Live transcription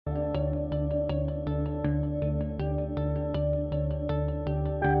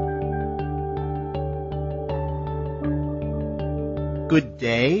Good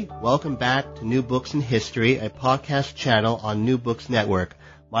day. Welcome back to New Books in History, a podcast channel on New Books Network.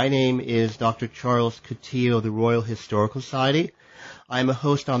 My name is Dr. Charles Coutinho of the Royal Historical Society. I'm a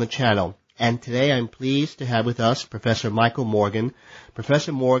host on the channel, and today I'm pleased to have with us Professor Michael Morgan.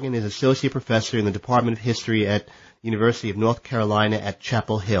 Professor Morgan is Associate Professor in the Department of History at the University of North Carolina at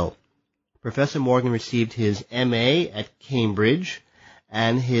Chapel Hill. Professor Morgan received his M.A. at Cambridge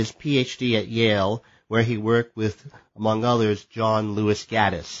and his Ph.D. at Yale, where he worked with, among others, John Lewis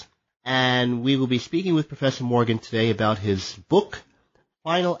Gaddis. And we will be speaking with Professor Morgan today about his book,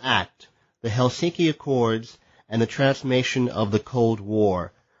 Final Act, The Helsinki Accords and the Transformation of the Cold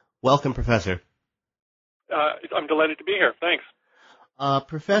War. Welcome, Professor. I'm delighted to be here. Thanks.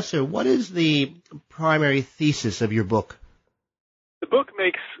 Professor, what is the primary thesis of your book? The book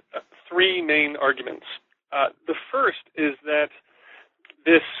makes three main arguments. The first is that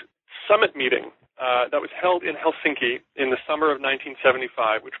this summit meeting that was held in Helsinki in the summer of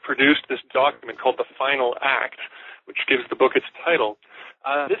 1975, which produced this document called the Final Act, which gives the book its title,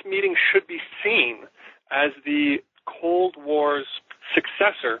 this meeting should be seen as the Cold War's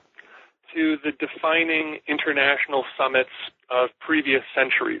successor to the defining international summits of previous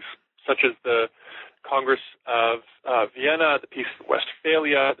centuries, such as the Congress of Vienna, the Peace of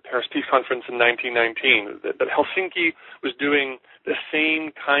Westphalia, the Paris Peace Conference in 1919, that Helsinki was doing the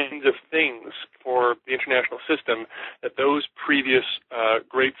same kinds of things for the international system that those previous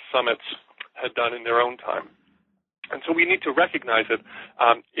great summits had done in their own time. And so we need to recognize it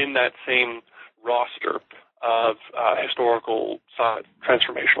in that same roster of historical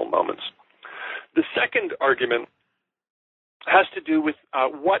transformational moments. The second argument has to do with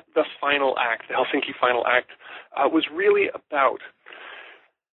what the Final Act, the Helsinki Final Act, was really about.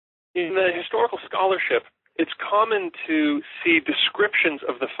 In the historical scholarship, it's common to see descriptions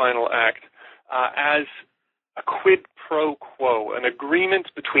of the Final Act as a quid pro quo, an agreement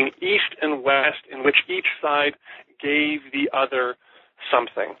between East and West in which each side gave the other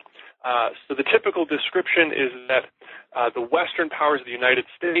something. So the typical description is that the Western powers of the United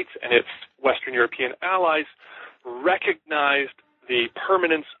States and its Western European allies recognized the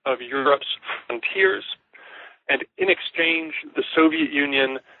permanence of Europe's frontiers, and in exchange, the Soviet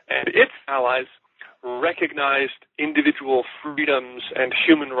Union and its allies recognized individual freedoms and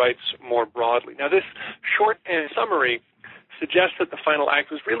human rights more broadly. Now, this shorthand summary suggests that the Final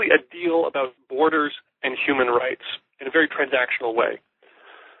Act was really a deal about borders and human rights in a very transactional way.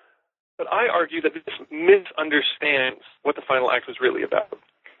 But I argue that this misunderstands what the Final Act was really about.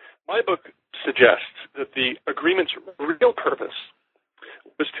 My book suggests that the agreement's real purpose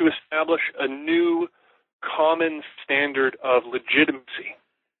was to establish a new common standard of legitimacy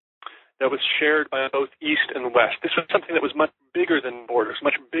that was shared by both East and West. This was something that was much bigger than borders,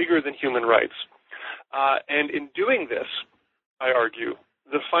 much bigger than human rights. And in doing this, I argue,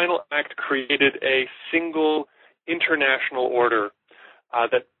 the Final Act created a single international order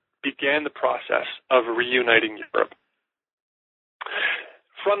that began the process of reuniting Europe.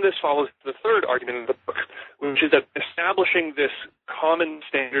 From this follows the third argument in the book, which is that establishing this common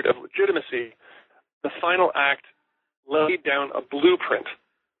standard of legitimacy, the Final Act laid down a blueprint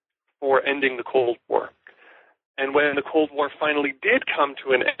for ending the Cold War. And when the Cold War finally did come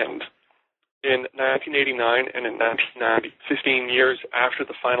to an end in 1989 and in 1990, 15 years after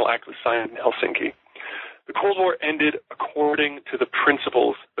the Final Act was signed in Helsinki, the Cold War ended according to the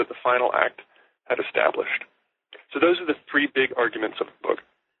principles that the Final Act had established. So those are the three big arguments of the book.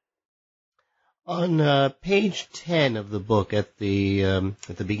 On page 10 of the book, at the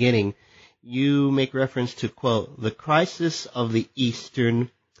beginning, you make reference to, quote, the crisis of the Eastern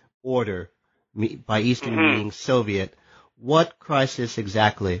Order, by Eastern meaning Soviet. What crisis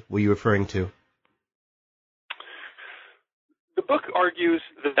exactly were you referring to? The book argues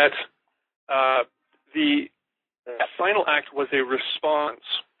that the Final Act was a response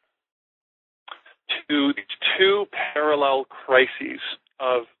to these two parallel crises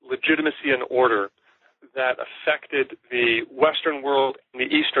of legitimacy and order that affected the Western world and the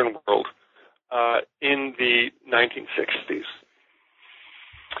Eastern world in the 1960s.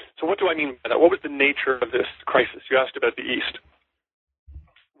 So what do I mean by that? What was the nature of this crisis? You asked about the East.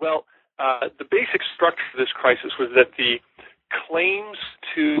 Well, the basic structure of this crisis was that the claims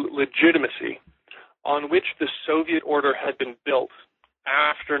to legitimacy on which the Soviet order had been built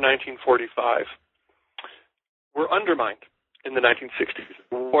after 1945 were undermined in the 1960s,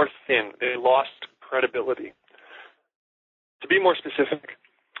 wore thin. They lost credibility. To be more specific,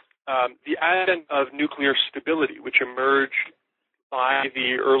 the advent of nuclear stability, which emerged by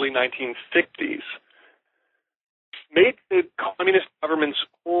the early 1960s, made the communist government's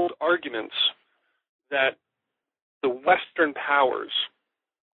old arguments that the Western powers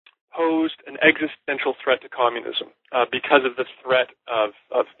posed an existential threat to communism because of the threat of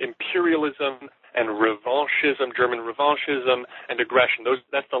imperialism and revanchism, German revanchism, and aggression.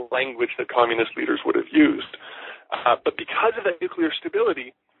 That's the language that communist leaders would have used. But because of that nuclear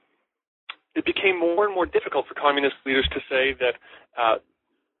stability, it became more and more difficult for communist leaders to say that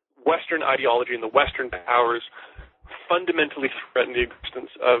Western ideology and the Western powers fundamentally threaten the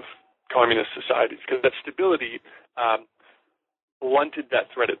existence of communist societies, because that stability blunted that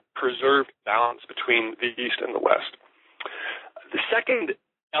threat. It preserved balance between the East and the West. The second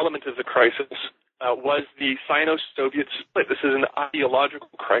element of the crisis was the Sino-Soviet split. This is an ideological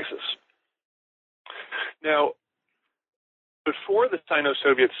crisis. Now, before the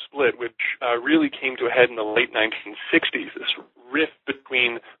Sino-Soviet split, which really came to a head in the late 1960s, this rift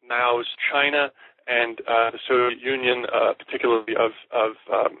between Mao's China and the Soviet Union, particularly of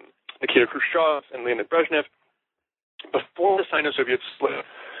Nikita Khrushchev and Leonid Brezhnev, before the Sino-Soviet split,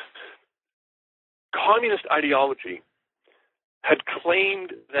 communist ideology had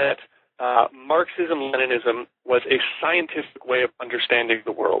claimed that Marxism-Leninism was a scientific way of understanding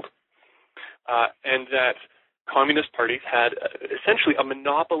the world, and that communist parties had essentially a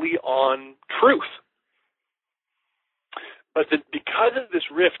monopoly on truth. But because of this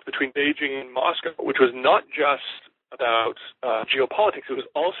rift between Beijing and Moscow, which was not just about geopolitics, it was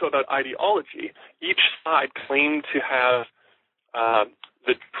also about ideology, each side claimed to have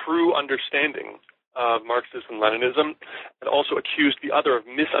the true understanding of Marxism-Leninism, and also accused the other of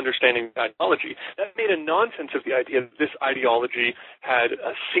misunderstanding the ideology. That made a nonsense of the idea that this ideology had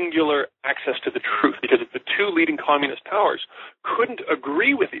a singular access to the truth, because if the two leading communist powers couldn't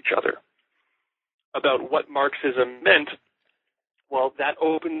agree with each other about what Marxism meant, well, that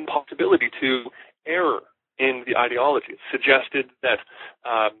opened the possibility to error in the ideology. It suggested that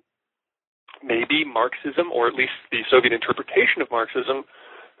maybe Marxism, or at least the Soviet interpretation of Marxism,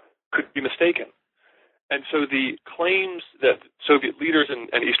 could be mistaken. And so the claims that Soviet leaders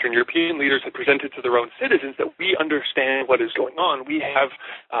and Eastern European leaders had presented to their own citizens, that we understand what is going on, we have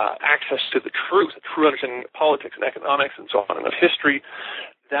access to the truth, a true understanding of politics and economics and so on, and of history,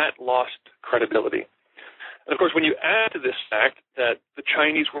 that lost credibility. And of course, when you add to this fact that the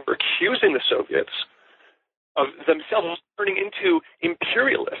Chinese were accusing the Soviets of themselves turning into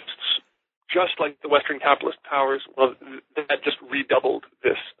imperialists, just like the Western capitalist powers, well, that just redoubled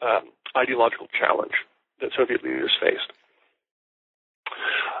this ideological challenge that Soviet leaders faced.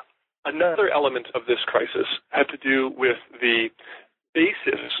 Another element of this crisis had to do with the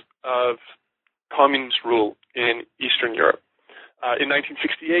basis of communist rule in Eastern Europe. In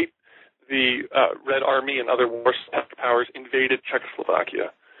 1968, the Red Army and other Warsaw powers invaded Czechoslovakia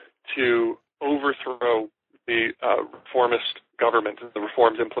to overthrow the reformist government and the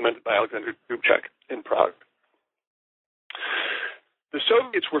reforms implemented by Alexander Dubček in Prague. The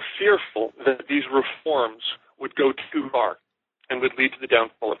Soviets were fearful that these reforms would go too far and would lead to the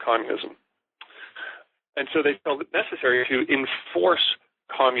downfall of communism. And so they felt it necessary to enforce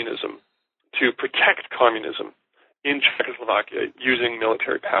communism, to protect communism in Czechoslovakia using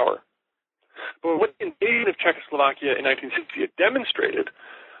military power. But what the invasion of Czechoslovakia in 1968 demonstrated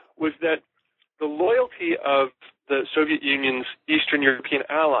was that the loyalty of the Soviet Union's Eastern European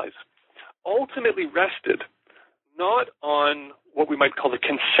allies ultimately rested not on what we might call the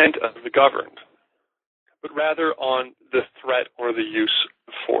consent of the governed, but rather on the threat or the use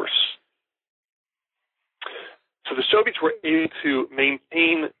of force. So the Soviets were able to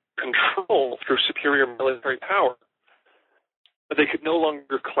maintain control through superior military power, but they could no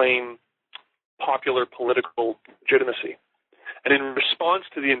longer claim popular political legitimacy. And in response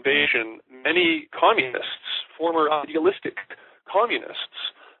to the invasion, many communists, former idealistic communists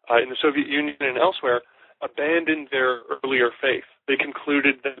in the Soviet Union and elsewhere, abandoned their earlier faith. They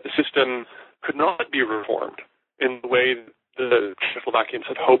concluded that the system could not be reformed in the way the Czechoslovakians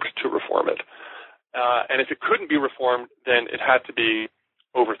had hoped to reform it. And if it couldn't be reformed, then it had to be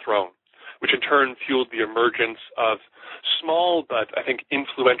overthrown, which in turn fueled the emergence of small but, I think,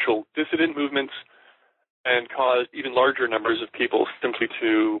 influential dissident movements, and caused even larger numbers of people simply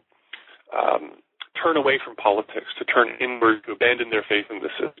to turn away from politics, to turn inward, to abandon their faith in the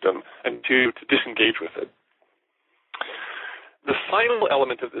system, and to disengage with it. The final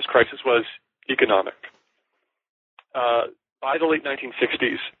element of this crisis was economic. By the late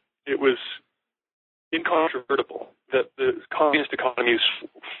 1960s, it was incontrovertible that the communist economies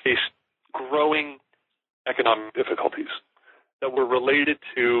faced growing economic difficulties that were related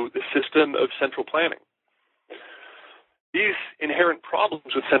to the system of central planning. These inherent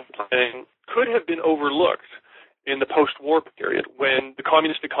problems with central planning could have been overlooked in the post-war period when the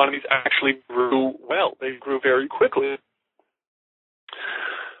communist economies actually grew well. They grew very quickly.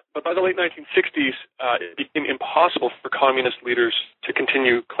 But by the late 1960s, it became impossible for communist leaders to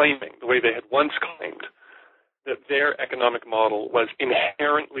continue claiming, the way they had once claimed, that their economic model was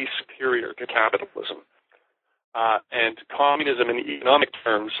inherently superior to capitalism. And communism in economic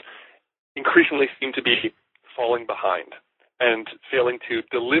terms increasingly seemed to be falling behind and failing to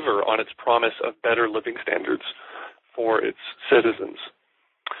deliver on its promise of better living standards for its citizens.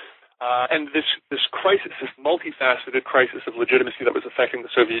 And this crisis, this multifaceted crisis of legitimacy that was affecting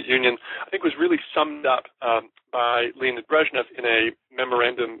the Soviet Union, I think was really summed up by Leonid Brezhnev in a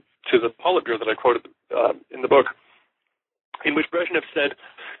memorandum to the Politburo that I quoted in the book, in which Brezhnev said,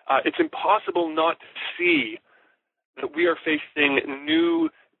 it's impossible not to see that we are facing new,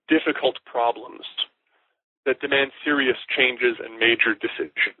 difficult problems that demand serious changes and major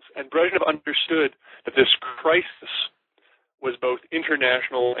decisions. And Brezhnev understood that this crisis was both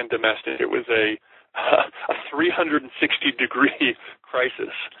international and domestic. It was a 360-degree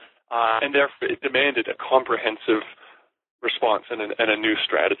crisis, and therefore it demanded a comprehensive response and a new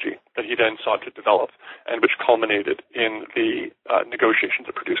strategy that he then sought to develop, and which culminated in the negotiations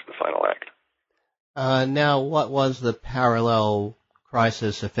that produced the final act. Now, what was the parallel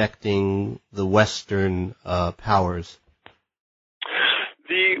crisis affecting the Western powers?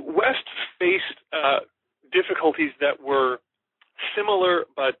 The West faced difficulties that were similar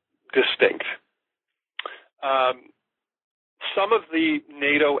but distinct. Some of the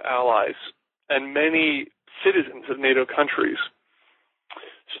NATO allies and many citizens of NATO countries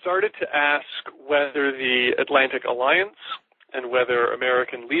started to ask whether the Atlantic Alliance and whether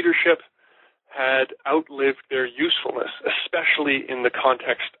American leadership had outlived their usefulness, especially in the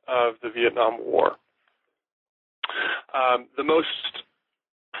context of the Vietnam War. The most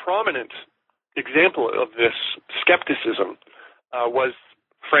prominent example of this skepticism was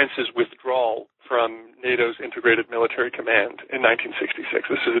France's withdrawal from NATO's integrated military command in 1966.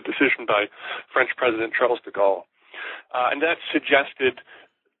 This is a decision by French President Charles de Gaulle. And that suggested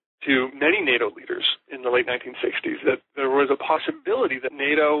to many NATO leaders in the late 1960s that there was a possibility that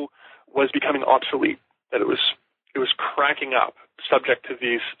NATO was becoming obsolete, that it was cracking up, subject to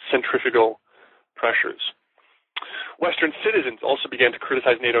these centrifugal pressures. Western citizens also began to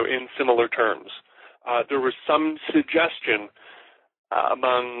criticize NATO in similar terms. There was some suggestion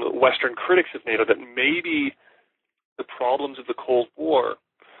among Western critics of NATO that maybe the problems of the Cold War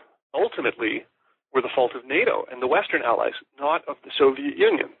ultimately were the fault of NATO and the Western allies, not of the Soviet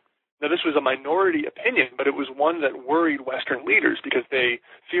Union. Now, this was a minority opinion, but it was one that worried Western leaders because they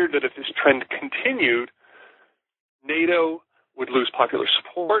feared that if this trend continued, NATO would lose popular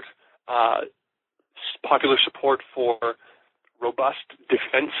support. Popular support for robust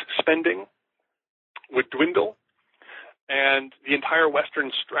defense spending would dwindle, and the entire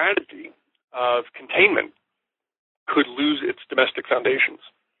Western strategy of containment could lose its domestic foundations.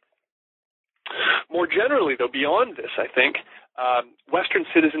 More generally, though, beyond this, I think, Western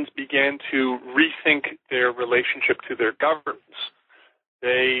citizens began to rethink their relationship to their governments.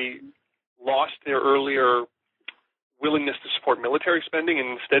 They lost their earlier willingness to support military spending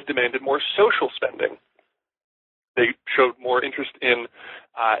and instead demanded more social spending. They showed more interest in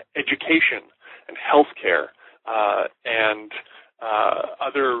education and healthcare and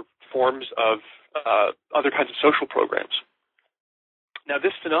other forms of other kinds of social programs. Now,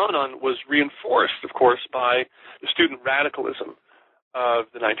 this phenomenon was reinforced, of course, by the student radicalism of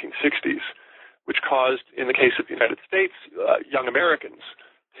the 1960s, which caused, in the case of the United States, young Americans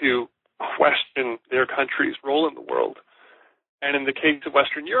to question their country's role in the world. And in the case of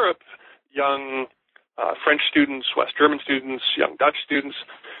Western Europe, young French students, West German students, young Dutch students,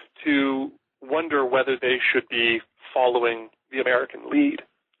 to wonder whether they should be following the American lead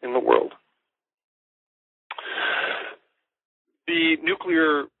in the world. The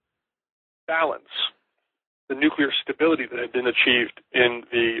nuclear balance, the nuclear stability that had been achieved in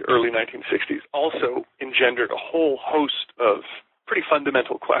the early 1960s also engendered a whole host of pretty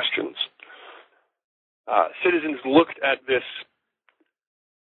fundamental questions. Citizens looked at this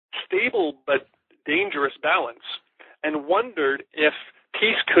stable but dangerous balance and wondered if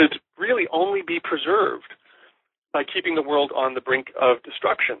peace could really only be preserved by keeping the world on the brink of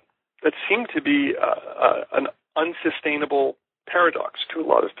destruction. That seemed to be an unsustainable paradox to a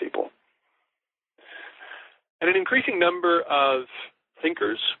lot of people. And an increasing number of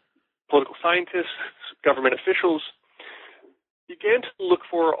thinkers, political scientists, government officials began to look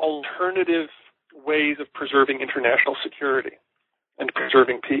for alternative ways of preserving international security and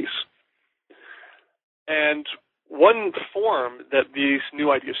preserving peace. And one form that these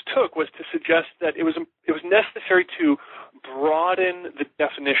new ideas took was to suggest that it was necessary to broaden the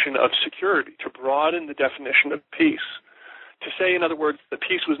definition of security, to broaden the definition of peace. To say, in other words, that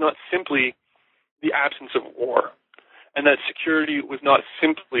peace was not simply the absence of war, and that security was not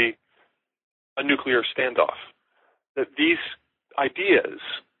simply a nuclear standoff. That these ideas,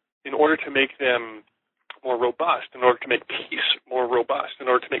 in order to make them more robust, in order to make peace more robust, in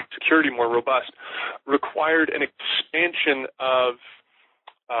order to make security more robust, required an expansion of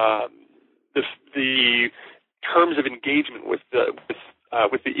the terms of engagement with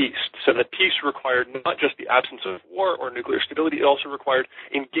the East. So that peace required not just the absence of war or nuclear stability, it also required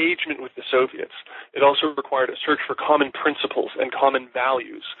engagement with the Soviets. It also required a search for common principles and common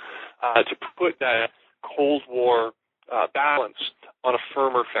values to put that Cold War balance on a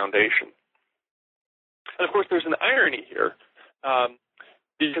firmer foundation. And of course, there's an irony here,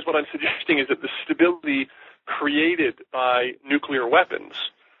 because what I'm suggesting is that the stability created by nuclear weapons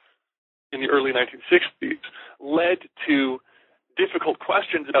in the early 1960s led to difficult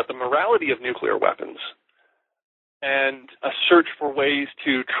questions about the morality of nuclear weapons and a search for ways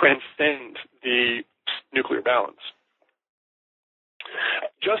to transcend the nuclear balance.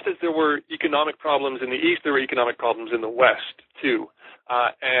 Just as there were economic problems in the East, there were economic problems in the West, too.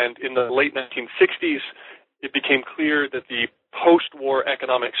 And in the late 1960s, it became clear that the post-war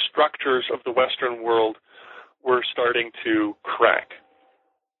economic structures of the Western world were starting to crack.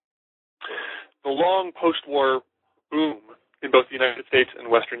 The long post-war boom in both the United States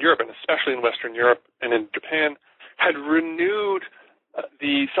and Western Europe, and especially in Western Europe and in Japan, had renewed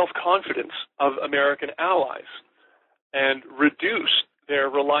the self-confidence of American allies and reduced their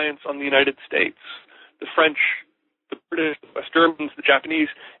reliance on the United States. The French, the British, the West Germans, the Japanese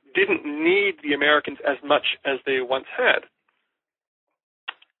didn't need the Americans as much as they once had.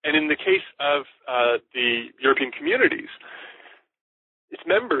 And in the case of the European communities, its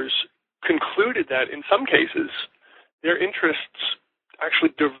members concluded that in some cases their interests actually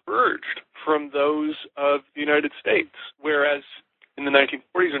diverged from those of the United States, whereas in the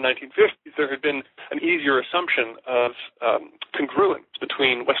 1940s or 1950s there had been an easier assumption of congruence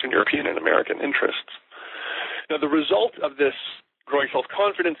between Western European and American interests. Now, the result of this growing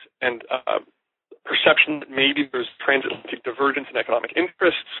self-confidence and perception that maybe there's transatlantic divergence in economic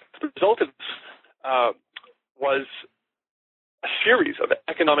interests, the result of this was a series of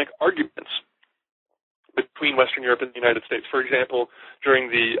economic arguments between Western Europe and the United States. For example, during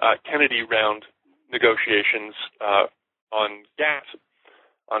the Kennedy round negotiations on gas,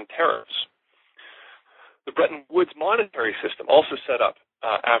 on tariffs. The Bretton Woods monetary system, also set up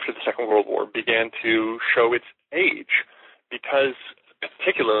after the Second World War, began to show its age because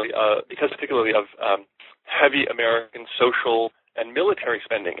particularly of heavy American social and military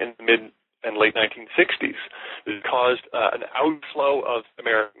spending in the mid and late 1960s. It caused an outflow of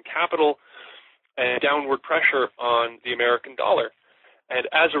American capital and downward pressure on the American dollar. And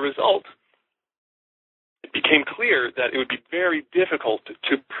as a result, it became clear that it would be very difficult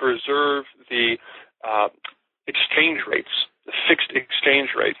to preserve the exchange rates, the fixed exchange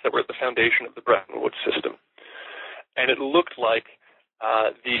rates that were at the foundation of the Bretton Woods system. And it looked like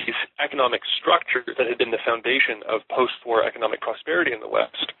these economic structures that had been the foundation of post-war economic prosperity in the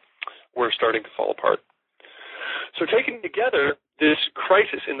West were starting to fall apart. So taken together, this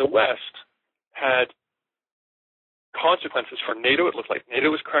crisis in the West had consequences for NATO. It looked like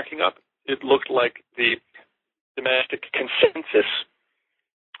NATO was cracking up. It looked like the domestic consensus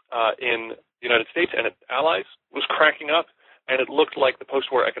in the United States and its allies was cracking up, and it looked like the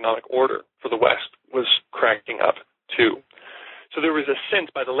post-war economic order for the West was cracking up too. So there was a sense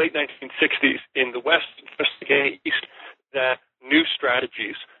by the late 1960s in the West, just like in the East, that new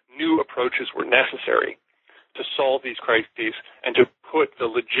strategies, new approaches were necessary to solve these crises and to put the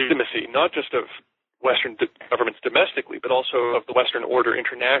legitimacy, not just of Western governments domestically, but also of the Western order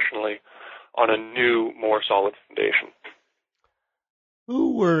internationally, on a new, more solid foundation.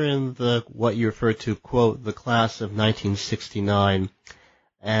 Who were in what you refer to, quote, the class of 1969,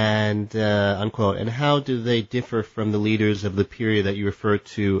 and unquote, and how do they differ from the leaders of the period that you refer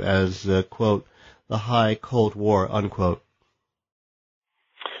to as, quote, the high Cold War, unquote?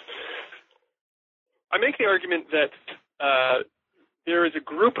 I make the argument that there is a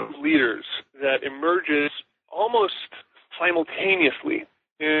group of leaders that emerges almost simultaneously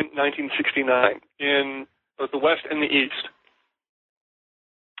in 1969 in both the West and the East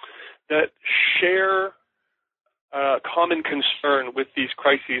that share common concern with these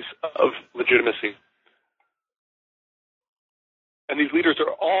crises of legitimacy. And these leaders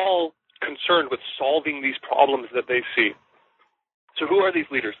are all concerned with solving these problems that they see. So who are these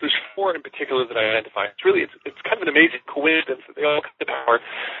leaders? There's four in particular that I identify. It's kind of an amazing coincidence that they all come to power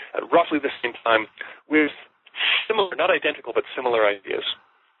at roughly the same time with similar, not identical, but similar ideas.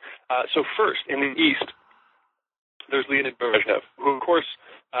 So first, in the East, there's Leonid Brezhnev, who, of course,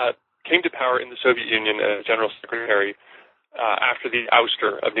 came to power in the Soviet Union as general secretary after the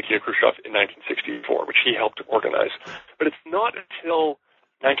ouster of Nikita Khrushchev in 1964, which he helped organize. But it's not until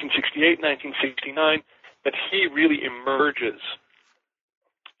 1968, 1969 that he really emerges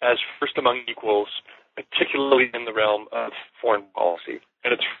as first among equals, particularly in the realm of foreign policy.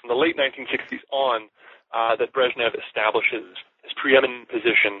 And it's from the late 1960s on that Brezhnev establishes his preeminent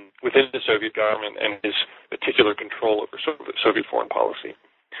position within the Soviet government and his particular control over Soviet foreign policy.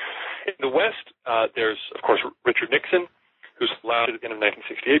 In the West, there's, of course, Richard Nixon, who's elected at the end of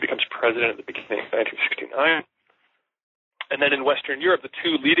 1968, becomes president at the beginning of 1969. And then in Western Europe, the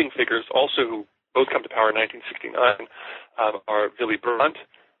two leading figures also who both come to power in 1969 are Willy Brandt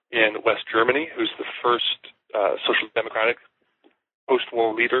in West Germany, who's the first social democratic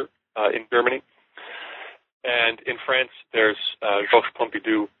post-war leader in Germany. And in France, there's Georges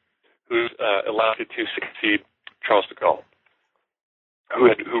Pompidou, who's elected to succeed Charles de Gaulle,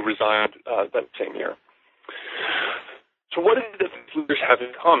 who resigned that same year. So what is it that these leaders have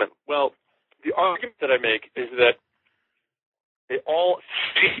in common? Well, the argument that I make is that they all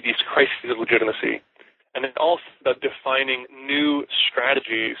see these crises of legitimacy, and it's all about defining new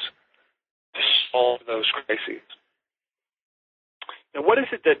strategies to solve those crises. Now, what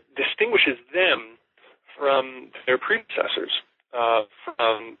is it that distinguishes them from their predecessors,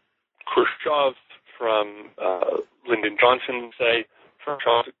 from Khrushchev, from Lyndon Johnson, say, from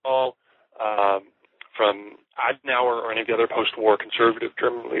Charles de Gaulle, from Adenauer, or any of the other post-war conservative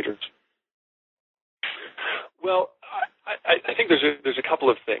German leaders? Well, I think there's a couple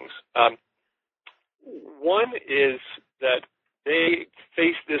of things. One is that they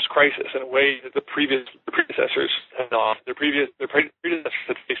face this crisis in a way that the predecessors had not. Their predecessors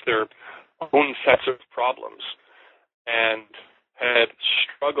had faced their own sets of problems and had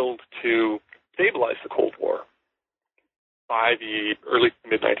struggled to stabilize the Cold War by the early to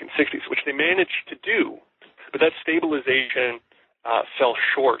mid-1960s, which they managed to do, but that stabilization fell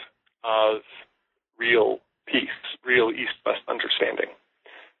short of real peace, real East-West understanding.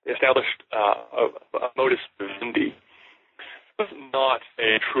 They established a modus vivendi, but not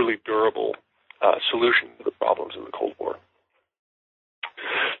a truly durable solution to the problems of the Cold War.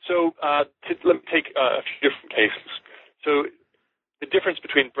 So let me take a few different cases. So the difference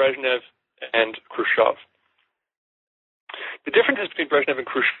between Brezhnev and Khrushchev. The differences between Brezhnev and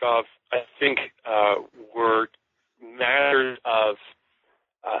Khrushchev, I think, were matters of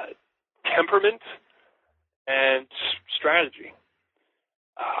temperament and strategy.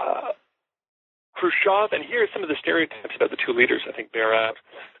 Khrushchev, and here are some of the stereotypes about the two leaders I think bear out.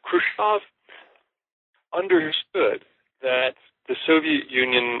 Khrushchev understood that the Soviet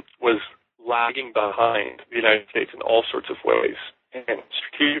Union was lagging behind the United States in all sorts of ways, in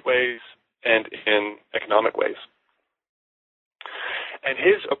strategic ways and in economic ways. And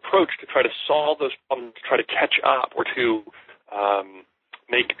his approach to try to solve those problems, to try to catch up or to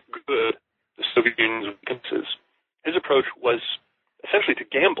make good the Soviet Union's weaknesses, his approach was essentially to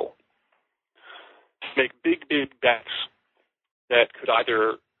gamble, to make big, big bets that could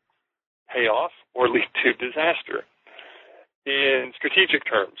either pay off or lead to disaster. In strategic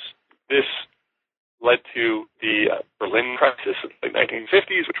terms, this led to the Berlin crisis of the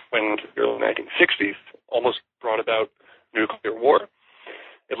 1950s, which went into the early 1960s, almost brought about nuclear war.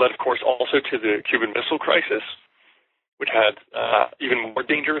 It led, of course, also to the Cuban Missile Crisis, which had even more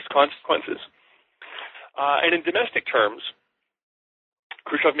dangerous consequences. And in domestic terms,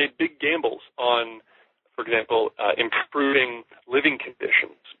 Khrushchev made big gambles on, for example, improving living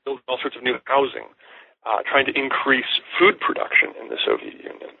conditions, building all sorts of new housing, trying to increase food production in the Soviet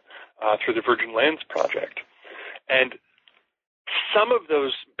Union through the Virgin Lands Project. And some of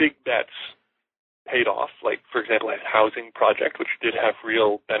those big bets paid off, like, for example, his housing project, which did have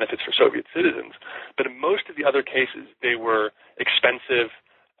real benefits for Soviet citizens. But in most of the other cases, they were expensive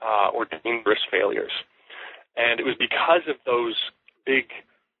or dangerous failures. And it was because of those big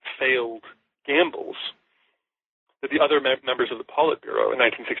failed gambles that the other members of the Politburo in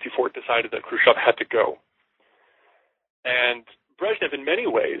 1964 decided that Khrushchev had to go. And Brezhnev, in many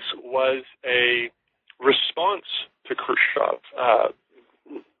ways, was a response to Khrushchev,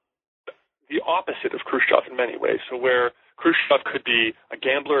 the opposite of Khrushchev in many ways. So where Khrushchev could be a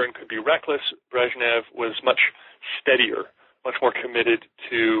gambler and could be reckless, Brezhnev was much steadier, much more committed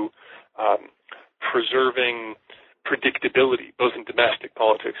to preserving predictability, both in domestic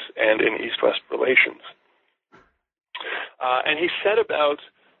politics and in East-West relations. And he set about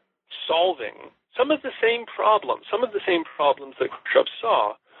solving some of the same problems that Khrushchev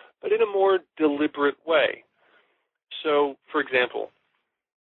saw, but in a more deliberate way. So, for example,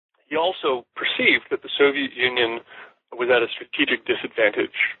 he also perceived that the Soviet Union was at a strategic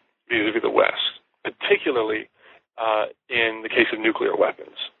disadvantage vis-a-vis the West, particularly in the case of nuclear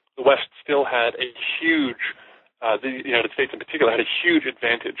weapons. The West still had a huge, the United States in particular, had a huge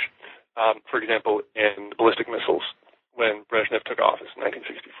advantage, for example, in ballistic missiles when Brezhnev took office in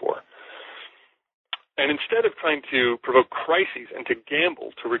 1964. And instead of trying to provoke crises and to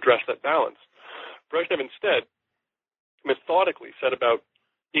gamble to redress that balance, Brezhnev instead methodically set about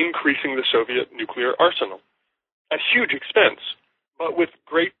increasing the Soviet nuclear arsenal at huge expense, but with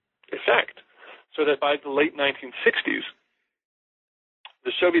great effect, so that by the late 1960s,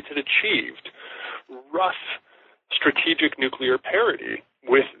 the Soviets had achieved rough strategic nuclear parity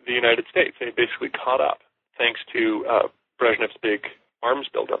with the United States. They basically caught up thanks to Brezhnev's big arms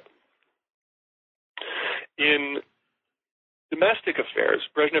buildup. In domestic affairs,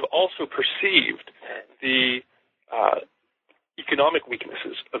 Brezhnev also perceived the economic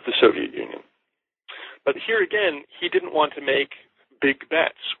weaknesses of the Soviet Union. But here again, he didn't want to make big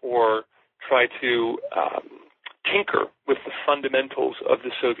bets or try to tinker with the fundamentals of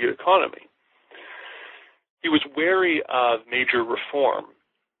the Soviet economy. He was wary of major reform,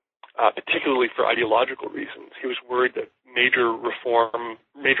 particularly for ideological reasons. He was worried that major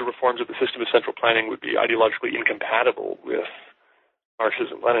reforms of the system of central planning would be ideologically incompatible with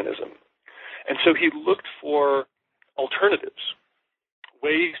Marxism-Leninism. And so he looked for alternatives,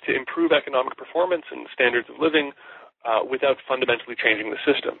 ways to improve economic performance and standards of living without fundamentally changing the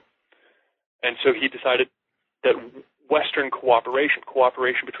system. And so he decided that Western cooperation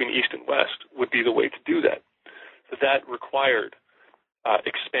between East and West, would be the way to do that. So that required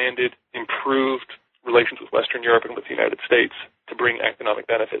expanded, improved relations with Western Europe and with the United States to bring economic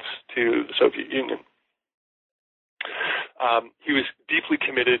benefits to the Soviet Union. He was deeply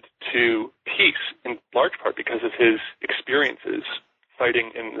committed to peace, in large part because of his experiences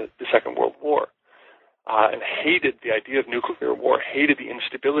fighting in the Second World War, and hated the idea of nuclear war, hated the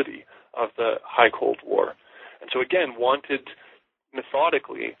instability of the High Cold War. And so again, wanted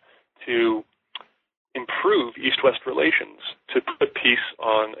methodically to improve East-West relations, to put peace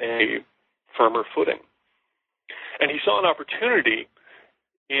on a firmer footing. And he saw an opportunity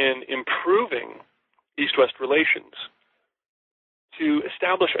in improving East-West relations to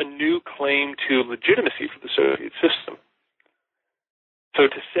establish a new claim to legitimacy for the Soviet system. So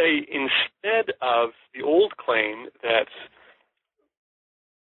to say, instead of the old claim that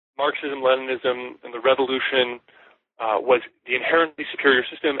Marxism, Leninism, and the revolution was the inherently superior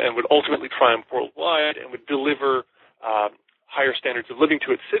system and would ultimately triumph worldwide and would deliver higher standards of living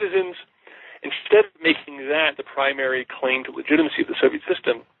to its citizens, instead of making that the primary claim to legitimacy of the Soviet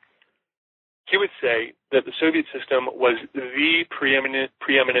system, he would say that the Soviet system was the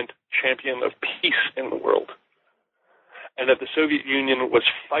preeminent champion of peace in the world, and that the Soviet Union was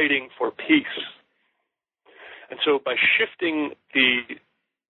fighting for peace. And so by shifting the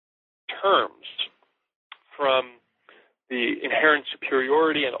terms from the inherent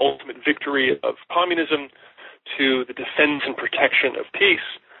superiority and ultimate victory of communism to the defense and protection of peace,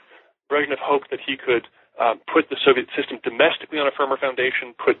 Brezhnev hoped that he could put the Soviet system domestically on a firmer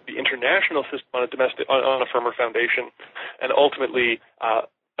foundation, put the international system on a firmer foundation, and ultimately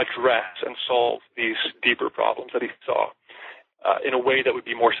address and solve these deeper problems that he saw in a way that would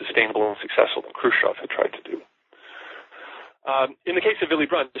be more sustainable and successful than Khrushchev had tried to do. In the case of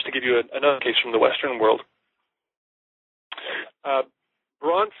Willy Brandt, just to give you another case from the Western world,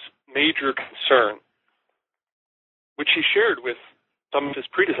 Brandt's major concern, which he shared with some of his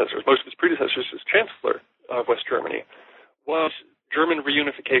predecessors, most of his predecessors as Chancellor of West Germany, was German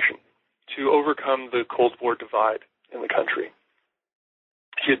reunification to overcome the Cold War divide in the country.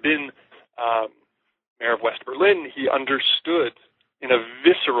 He had been mayor of West Berlin. He understood in a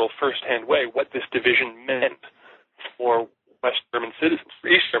visceral, first-hand way what this division meant for West German citizens, for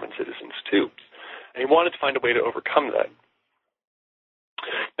East German citizens too. And he wanted to find a way to overcome that.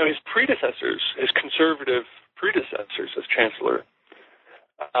 Now, his predecessors, his conservative predecessors as Chancellor,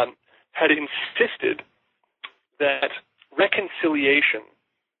 had insisted that reconciliation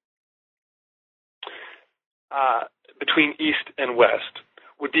between East and West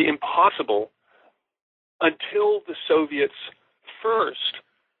would be impossible until the Soviets first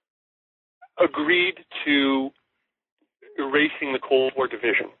agreed to erasing the Cold War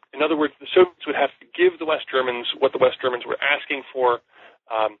division. In other words, the Soviets would have to give the West Germans what the West Germans were asking for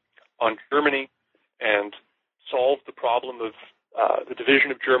on Germany and solve the problem of the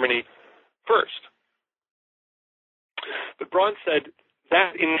division of Germany first. But Brandt said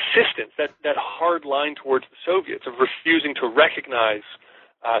that insistence, that hard line towards the Soviets of refusing to recognize,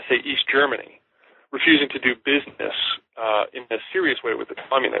 say, East Germany, refusing to do business in a serious way with the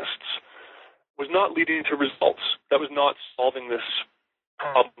communists, was not leading to results. That was not solving this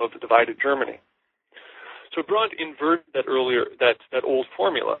problem of the divided Germany. So Brandt inverted that old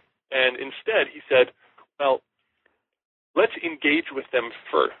formula, and instead he said, well, let's engage with them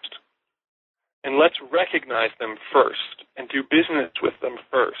first, and let's recognize them first, and do business with them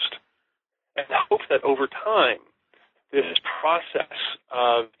first, and hope that over time, this process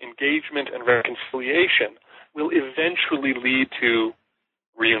of engagement and reconciliation will eventually lead to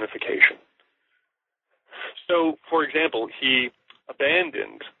reunification. So, for example, he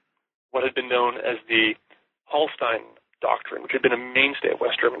abandoned what had been known as the Hallstein Doctrine, which had been a mainstay of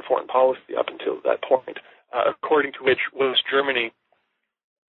West German foreign policy up until that point, according to which West Germany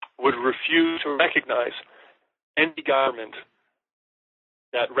would refuse to recognize any government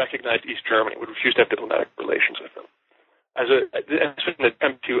that recognized East Germany, would refuse to have diplomatic relations with them, as an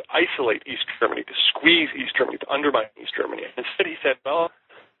attempt to isolate East Germany, to squeeze East Germany, to undermine East Germany. Instead, he said, well,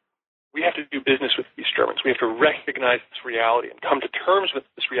 we have to do business with East Germans. We have to recognize this reality and come to terms with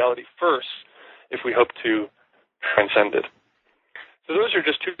this reality first if we hope to transcend it. So those are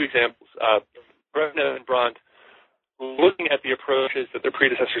just two examples. Brezhnev and Brandt looking at the approaches that their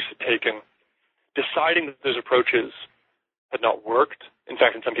predecessors had taken, deciding that those approaches had not worked, in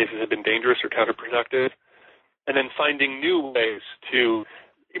fact, in some cases had been dangerous or counterproductive, and then finding new ways to,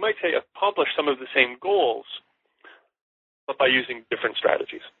 you might say, accomplish some of the same goals, but by using different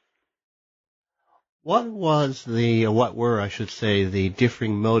strategies. What were, I should say, the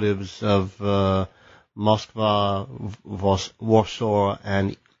differing motives of Moskva, Warsaw,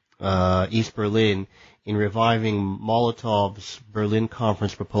 and East Berlin in reviving Molotov's Berlin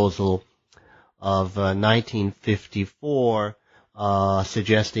Conference proposal of 1954,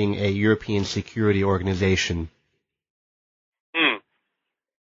 suggesting a European security organization?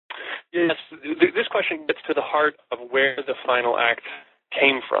 Yes, this question gets to the heart of where the final act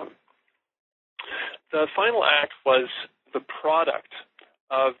came from. The final act was the product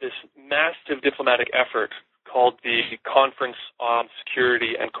of this massive diplomatic effort called the Conference on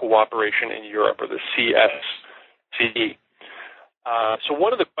Security and Cooperation in Europe, or the CSCE. So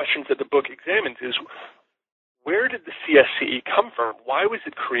one of the questions that the book examines is, where did the CSCE come from? Why was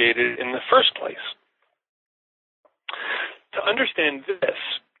it created in the first place? To understand this,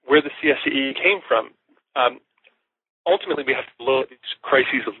 where the CSCE came from, ultimately we have to look at these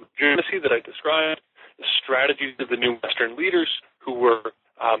crises of legitimacy that I described, the strategies of the new Western leaders who were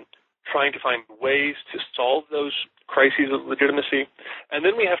trying to find ways to solve those crises of legitimacy, and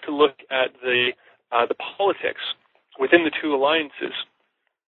then we have to look at the politics within the two alliances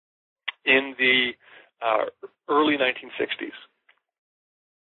in the early 1960s.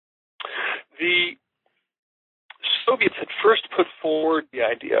 The Soviets had first put forward the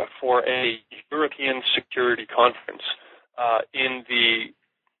idea for a European Security Conference in the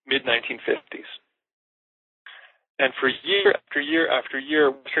mid-1950s. And for year after year after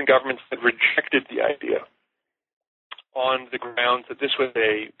year, Western governments had rejected the idea on the grounds that this was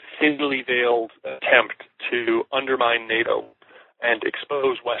a thinly veiled attempt to undermine NATO and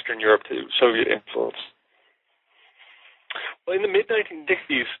expose Western Europe to Soviet influence. Well, in the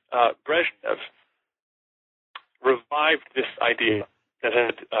mid-1960s, Brezhnev revived this idea that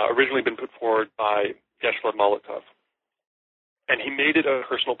had originally been put forward by Vyacheslav Molotov. And he made it a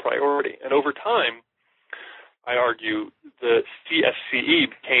personal priority. And over time, I argue, the CSCE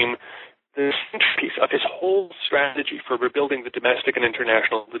became the centerpiece of his whole strategy for rebuilding the domestic and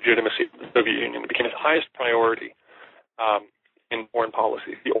international legitimacy of the Soviet Union. It became his highest priority in foreign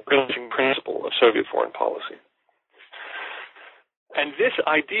policy, the organizing principle of Soviet foreign policy. And this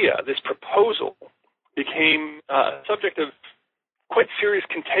idea, this proposal, became a subject of quite serious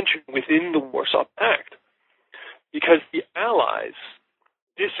contention within the Warsaw Pact, because the Allies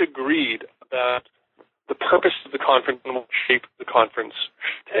disagreed about the purpose of the conference and what shape the conference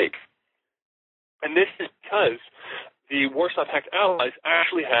should take. And this is because the Warsaw Pact allies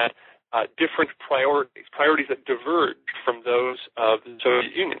actually had different priorities that diverged from those of the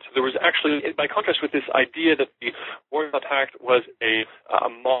Soviet Union. So there was actually, by contrast with this idea that the Warsaw Pact was a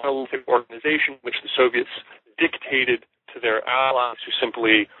monolithic organization which the Soviets dictated to their allies who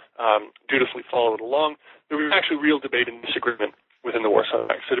simply dutifully followed along, there was actually real debate and disagreement within the Warsaw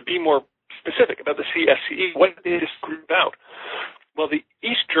Pact. So to be more specific about the CSCE, what did they disagree about? Well, the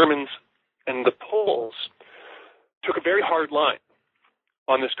East Germans and the Poles took a very hard line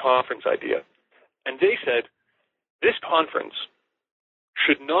on this conference idea. And they said, this conference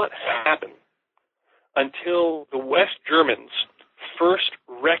should not happen until the West Germans first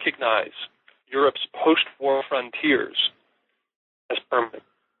recognize Europe's post-war frontiers as permanent.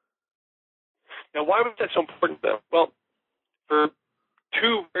 Now, why was that so important, though? Well, for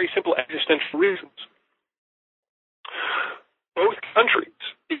two very simple existential reasons. Both countries,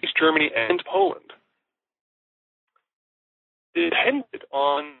 East Germany and Poland, depended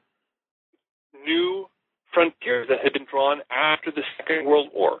on new frontiers that had been drawn after the Second World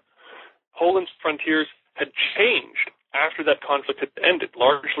War. Poland's frontiers had changed after that conflict had ended,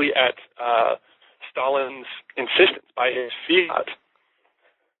 largely at Stalin's insistence, by his fiat.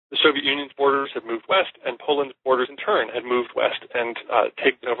 The Soviet Union's borders had moved west, and Poland's borders in turn had moved west and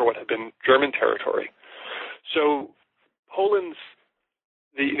taken over what had been German territory. So Poland's,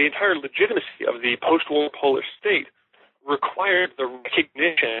 the entire legitimacy of the post-war Polish state required the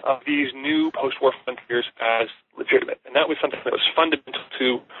recognition of these new post-war frontiers as legitimate. And that was something that was fundamental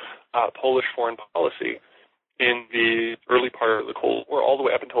to Polish foreign policy in the early part of the Cold War, all the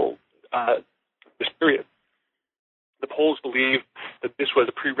way up until this period. The Poles believed that this was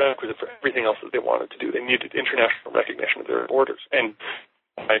a prerequisite for everything else that they wanted to do. They needed international recognition of their borders, and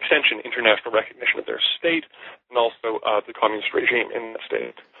by extension, international recognition of their state, and also of the communist regime in that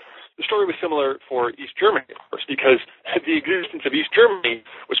state. The story was similar for East Germany, of course, because the existence of East Germany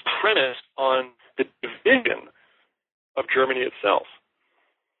was premised on the division of Germany itself,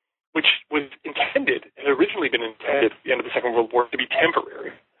 which was intended, had originally been intended at the end of the Second World War to be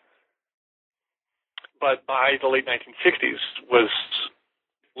temporary. But by the late 1960s was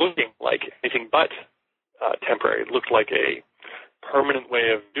looking like anything but temporary. It looked like a permanent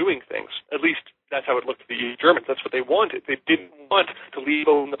way of doing things. At least that's how it looked to the East Germans. That's what they wanted. They didn't want to leave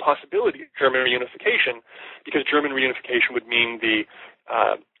open the possibility of German reunification, because German reunification would mean the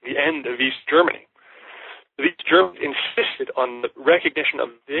end of East Germany. The East Germans insisted on the recognition of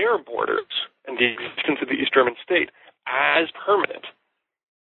their borders and the existence of the East German state as permanent,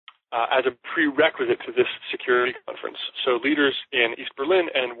 as a prerequisite to this security conference. So leaders in East Berlin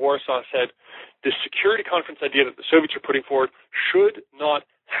and Warsaw said this security conference idea that the Soviets are putting forward should not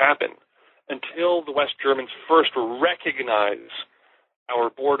happen until the West Germans first recognize our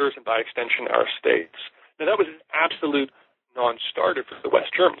borders and, by extension, our states. Now, that was an absolute non-starter for the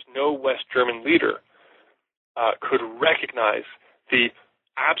West Germans. No West German leader could recognize the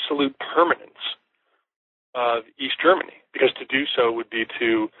absolute permanence of East Germany, because to do so would be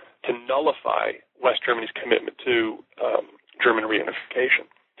to nullify West Germany's commitment to German reunification.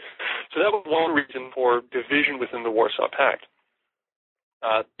 So that was one reason for division within the Warsaw Pact.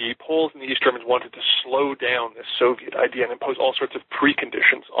 The Poles and the East Germans wanted to slow down this Soviet idea and impose all sorts of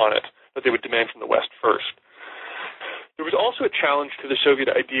preconditions on it that they would demand from the West first. There was also a challenge to the Soviet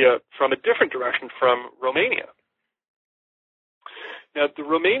idea from a different direction, from Romania. Now, the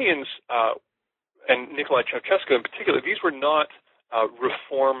Romanians, and Nicolae Ceausescu in particular, these were not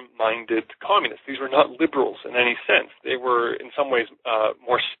reform-minded communists. These were not liberals in any sense. They were, in some ways,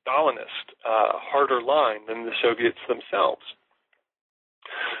 more Stalinist, harder line than the Soviets themselves.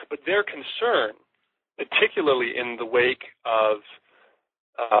 But their concern, particularly in the wake of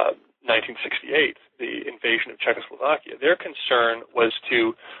 1968, the invasion of Czechoslovakia, their concern was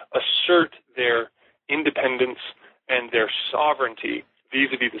to assert their independence and their sovereignty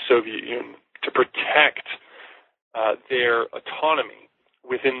vis-a-vis the Soviet Union, to protect their autonomy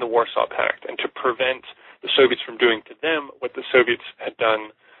within the Warsaw Pact, and to prevent the Soviets from doing to them what the Soviets had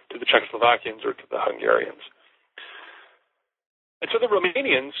done to the Czechoslovakians or to the Hungarians. And so the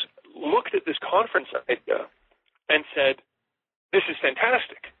Romanians looked at this conference idea and said, this is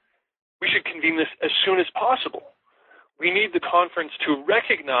fantastic. We should convene this as soon as possible. We need the conference to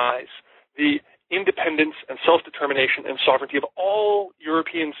recognize the independence and self-determination and sovereignty of all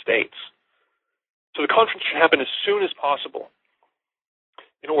European states. So the conference should happen as soon as possible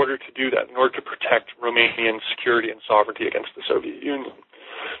in order to do that, in order to protect Romanian security and sovereignty against the Soviet Union.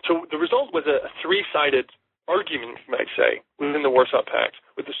 So the result was a three-sided argument, you might say, within the Warsaw Pact,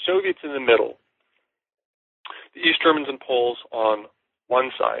 with the Soviets in the middle, the East Germans and Poles on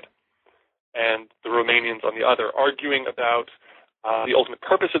one side, and the Romanians on the other, arguing about the ultimate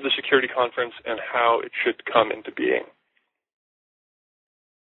purpose of the Security Conference and how it should come into being.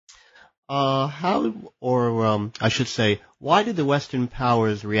 I should say, why did the Western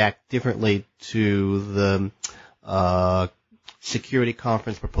powers react differently to the Security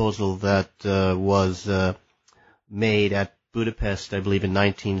Conference proposal that was made at Budapest, I believe, in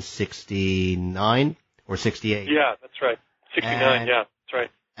 1969 or 68? Yeah, that's right. 69, yeah, that's right.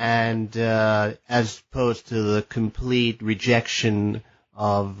 And as opposed to the complete rejection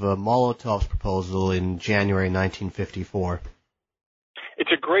of Molotov's proposal in January 1954. It's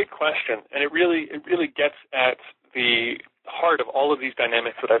a great question, and it really gets at the heart of all of these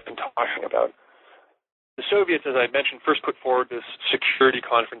dynamics that I've been talking about. The Soviets, as I mentioned, first put forward this security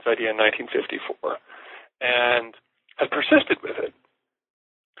conference idea in 1954 and have persisted with it,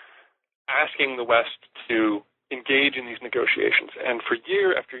 asking the West to engage in these negotiations. And for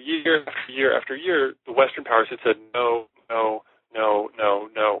year after year after year after year, the Western powers had said no, no, no, no,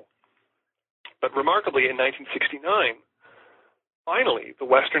 no. But remarkably, in 1969, finally, the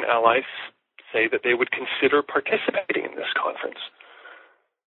Western allies say that they would consider participating in this conference.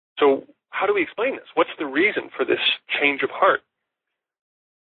 So how do we explain this? What's the reason for this change of heart?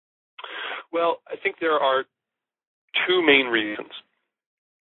 Well, I think there are two main reasons.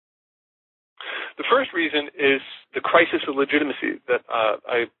 The first reason is the crisis of legitimacy that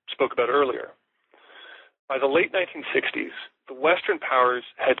I spoke about earlier. By the late 1960s, the Western powers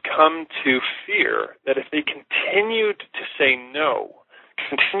had come to fear that if they continued to say no,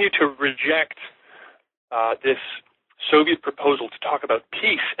 continue to reject this Soviet proposal to talk about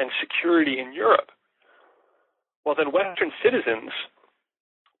peace and security in Europe, well, then Western citizens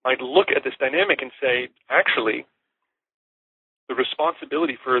might look at this dynamic and say, actually, the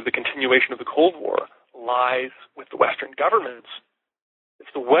responsibility for the continuation of the Cold War lies with the Western governments. It's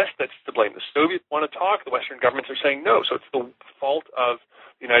the West that's to blame. The Soviets want to talk. The Western governments are saying no. So it's the fault of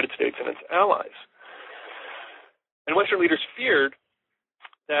the United States and its allies. And Western leaders feared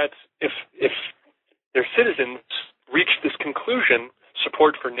that if their citizens reached this conclusion,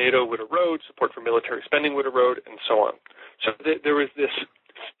 support for NATO would erode, support for military spending would erode, and so on. So there was this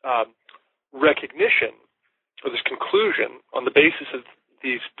recognition, or this conclusion, on the basis of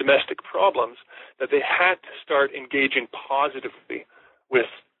these domestic problems, that they had to start engaging positively with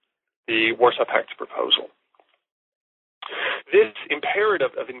the Warsaw Pact's proposal. This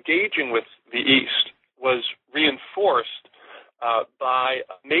imperative of engaging with the East was reinforced by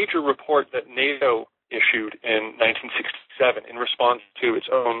a major report that NATO issued in 1967 in response to its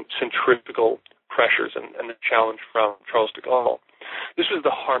own centrifugal pressures and the challenge from Charles de Gaulle. This was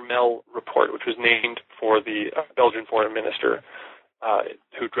the Harmel report, which was named for the Belgian foreign minister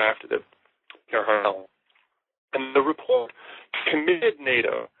who drafted it, Pierre Harmel. And the report committed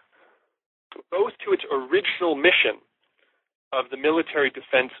NATO both to its original mission of the military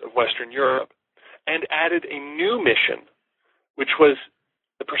defense of Western Europe and added a new mission, which was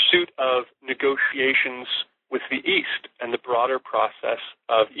the pursuit of negotiations with the East and the broader process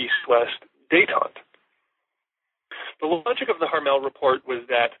of East-West détente. The logic of the Harmel report was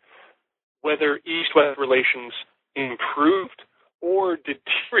that whether East-West relations improved or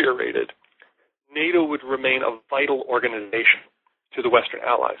deteriorated, NATO would remain a vital organization to the Western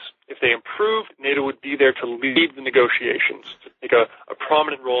allies. If they improved, NATO would be there to lead the negotiations, to take a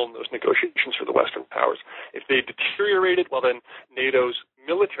prominent role in those negotiations for the Western powers. If they deteriorated, well then NATO's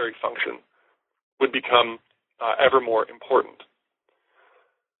military function would become ever more important.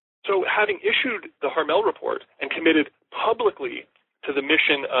 So having issued the Harmel report and committed publicly to the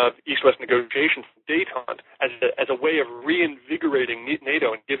mission of East-West negotiations, détente, as a way of reinvigorating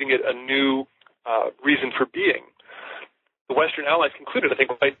NATO and giving it a new reason for being, the Western allies concluded, I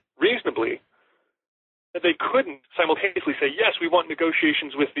think quite reasonably, that they couldn't simultaneously say, yes, we want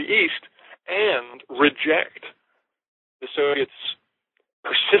negotiations with the East, and reject the Soviets'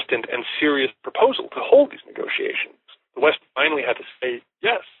 persistent and serious proposal to hold these negotiations. The West finally had to say,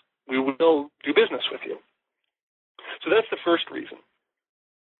 yes, we will do business with you. So that's the first reason.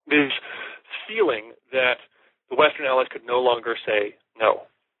 This feeling that the Western allies could no longer say no.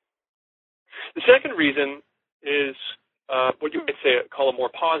 The second reason is what you might call a more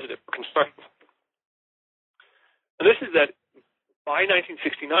positive or constructive. And this is that by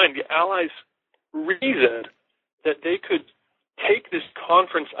 1969, the Allies reasoned that they could take this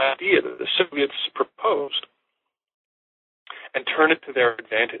conference idea that the Soviets proposed and turn it to their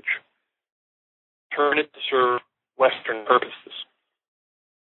advantage, turn it to serve Western purposes.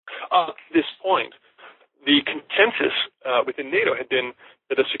 Up to this point, the consensus within NATO had been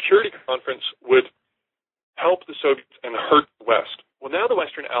that a security conference would help the Soviets and hurt the West. Well, now the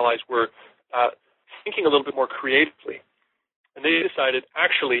Western allies were thinking a little bit more creatively. And they decided,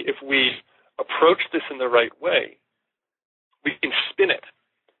 actually, if we approach this in the right way, we can spin it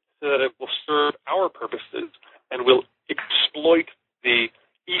so that it will serve our purposes and will exploit the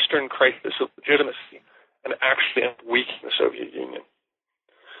Eastern crisis of legitimacy and actually weaken the Soviet Union.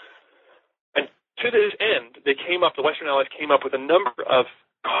 And to this end, the Western allies came up with a number of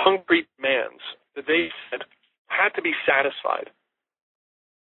concrete demands that they said had to be satisfied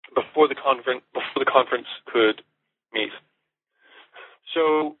before the conference could meet.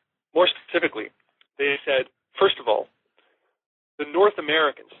 So, more specifically, they said, first of all, the North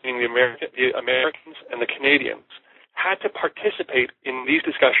Americans, meaning the Americans and the Canadians, had to participate in these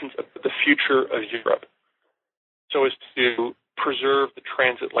discussions of the future of Europe so as to preserve the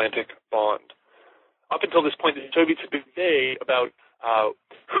transatlantic bond. Up until this point, the Soviets had been vague about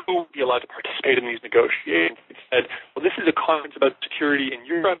who would be allowed to participate in these negotiations. They said, well, this is a conference about security in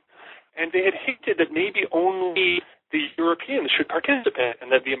Europe, and they had hinted that maybe only the Europeans should participate and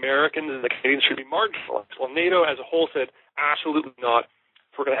that the Americans and the Canadians should be marginalized. Well, NATO as a whole said, absolutely not.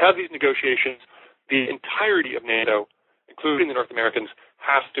 If we're going to have these negotiations, the entirety of NATO, including the North Americans,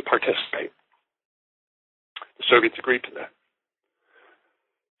 has to participate. The Soviets agreed to that.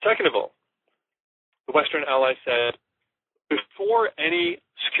 Second of all, the Western Allies said, before any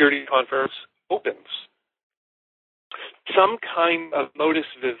security conference opens, some kind of modus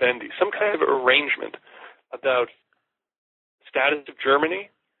vivendi, some kind of arrangement about the status of Germany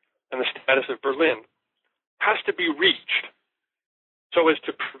and the status of Berlin has to be reached so as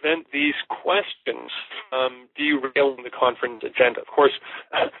to prevent these questions from derailing the conference agenda. Of course,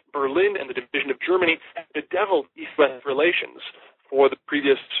 Berlin and the division of Germany had bedeviled East-West relations for the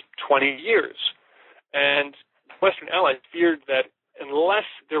previous 20 years. And the Western Allies feared that unless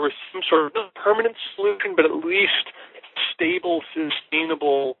there was some sort of not permanent solution, but at least stable,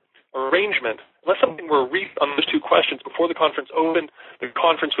 sustainable arrangement, unless something were reached on those two questions before the conference opened, the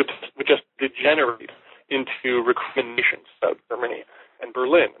conference would just degenerate into recriminations about Germany and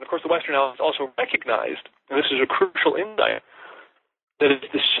Berlin. And of course, the Western Allies also recognized, and this is a crucial insight, that if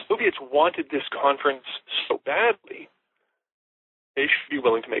the Soviets wanted this conference so badly, they should be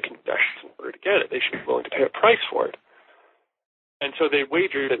willing to make concessions in order to get it. They should be willing to pay a price for it. And so they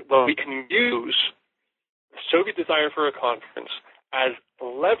wagered that, well, we can use the Soviet desire for a conference as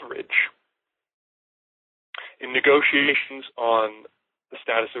leverage in negotiations on the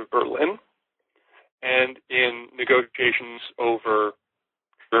status of Berlin and in negotiations over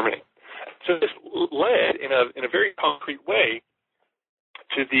Germany. So this led in a very concrete way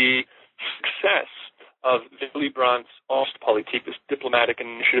to the success of Willy Brandt's Ostpolitik, this diplomatic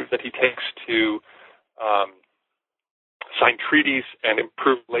initiative that he takes to sign treaties and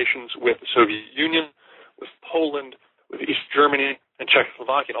improve relations with the Soviet Union, with Poland, with East Germany, and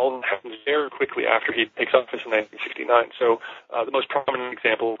Czechoslovakia. All of that happens very quickly after he takes office in 1969. So the most prominent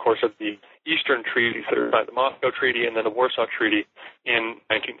example, of course, are the Eastern treaties that are the Moscow Treaty and then the Warsaw Treaty in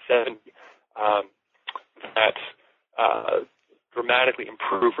 1970 that dramatically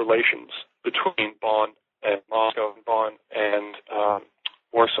improve relations between Bonn and Moscow, and Bonn and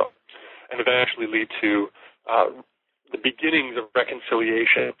Warsaw, and eventually lead to the beginnings of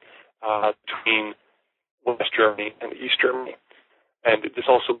reconciliation between West Germany and East Germany. And this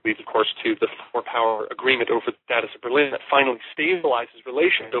also leads, of course, to the four-power agreement over the status of Berlin that finally stabilizes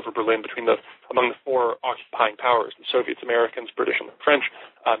relations over Berlin among the four occupying powers, the Soviets, Americans, British, and the French,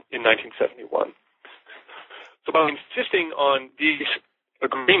 in 1971. So by insisting on these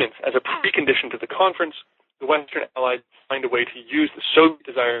agreements as a precondition to the conference, the Western Allies find a way to use the Soviet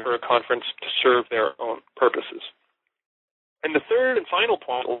desire for a conference to serve their own purposes. And the third and final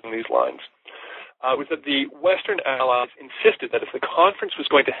point along these lines was that the Western Allies insisted that if the conference was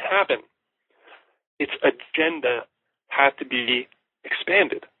going to happen, its agenda had to be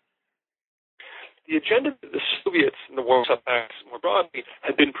expanded. The agenda that the Soviets and the Warsaw Pact more broadly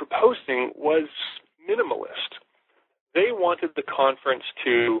had been proposing was minimalist. They wanted the conference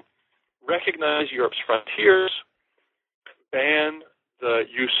to recognize Europe's frontiers, ban the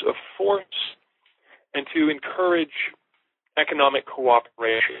use of force, and to encourage economic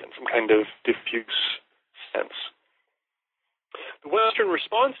cooperation in some kind of diffuse sense. The Western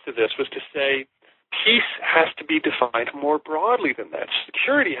response to this was to say, peace has to be defined more broadly than that.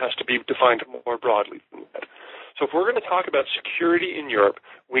 Security has to be defined more broadly than that. So if we're going to talk about security in Europe,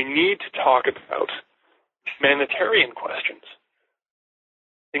 we need to talk about humanitarian questions,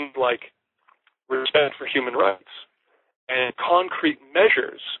 things like respect for human rights and concrete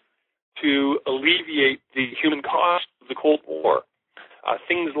measures to alleviate the human cost of the Cold War.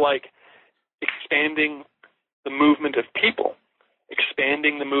 Things like expanding the movement of people,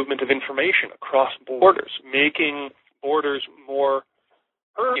 expanding the movement of information across borders, making borders more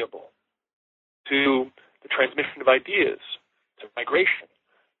permeable to the transmission of ideas, to migration,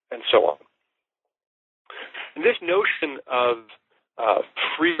 and so on. And this notion of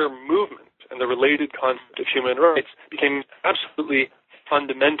freer movement and the related concept of human rights became absolutely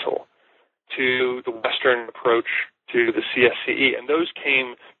fundamental to the Western approach to the CSCE, and those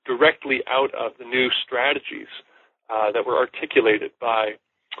came directly out of the new strategies that were articulated by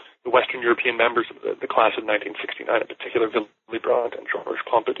the Western European members of the class of 1969, in particular Willy Brandt and Georges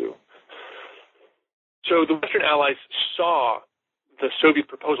Pompidou. So the Western Allies saw the Soviet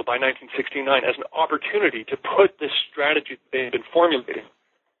proposal by 1969 as an opportunity to put this strategy that they had been formulating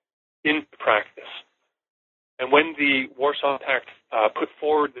into practice. And when the Warsaw Pact put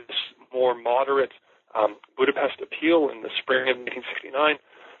forward this more moderate Budapest appeal in the spring of 1969,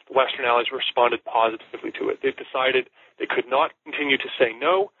 the Western Allies responded positively to it. They decided they could not continue to say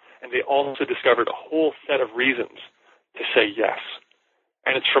no, and they also discovered a whole set of reasons to say yes.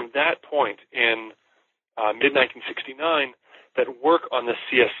 And it's from that point in mid-1969 that work on the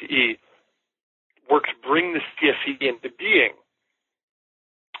CSCE, work to bring the CSCE into being,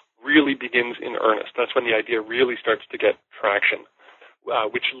 really begins in earnest. That's when the idea really starts to get traction,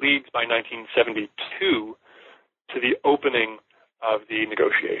 which leads by 1972 to the opening of the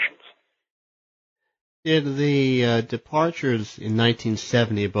negotiations. Did the departures in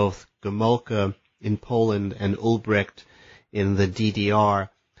 1970 of both Gomulka in Poland and Ulbricht in the DDR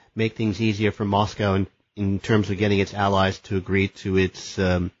make things easier for Moscow in terms of getting its allies to agree to its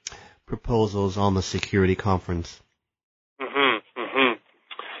proposals on the Security Conference?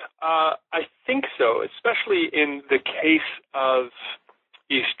 I think so, especially in the case of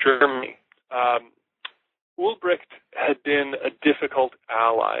East Germany. Ulbricht had been a difficult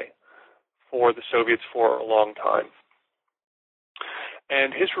ally for the Soviets for a long time.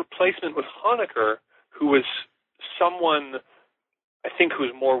 And his replacement with Honecker, who was someone, I think, who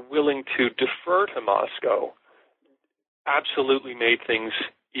was more willing to defer to Moscow, absolutely made things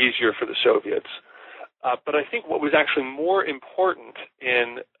easier for the Soviets. But I think what was actually more important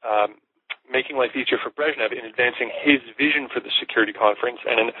in making life easier for Brezhnev, in advancing his vision for the Security Conference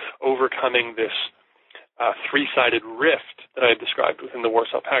and in overcoming this three-sided rift that I had described within the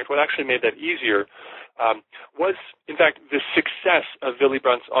Warsaw Pact, what actually made that easier was, in fact, the success of Willy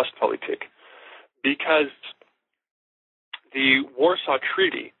Brandt's Ostpolitik, because the Warsaw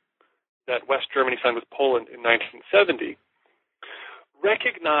Treaty that West Germany signed with Poland in 1970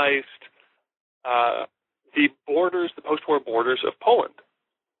 recognized the borders, the post-war borders of Poland.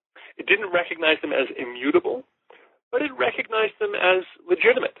 It didn't recognize them as immutable, but it recognized them as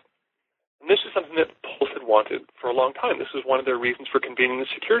legitimate. And this is something that Poles had wanted for a long time. This was one of their reasons for convening the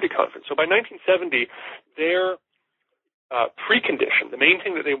Security Conference. So by 1970, their precondition, the main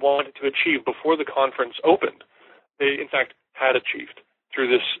thing that they wanted to achieve before the conference opened, they in fact had achieved through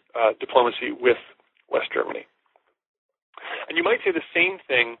this diplomacy with West Germany. And you might say the same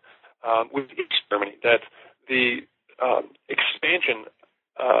thing with East Germany, that the expansion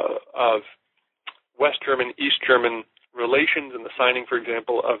of West German, East German relations and the signing, for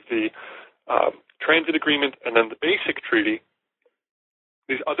example, of the transit agreement and then the basic treaty,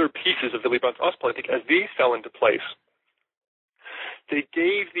 these other pieces of Willy Brandt's Ostpolitik, as these fell into place, they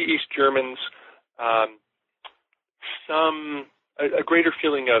gave the East Germans a greater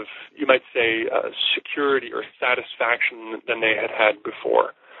feeling of, you might say, security or satisfaction than they had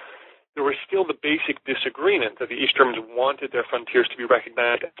before. There was still the basic disagreement that the East Germans wanted their frontiers to be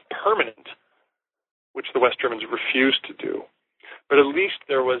recognized as permanent, which the West Germans refused to do. But at least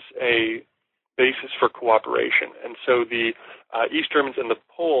there was a basis for cooperation. And so the East Germans and the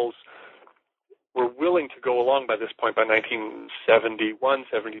Poles were willing to go along by this point, by 1971,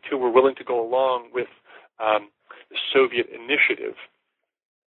 72, were willing to go along with the Soviet initiative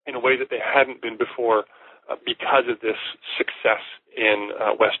in a way that they hadn't been before because of this success in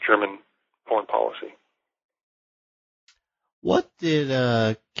West German foreign policy. What did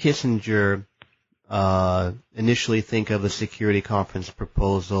Kissinger initially think of the Security Conference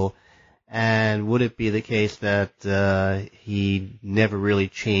proposal, and would it be the case that he never really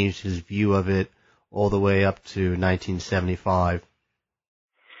changed his view of it all the way up to 1975?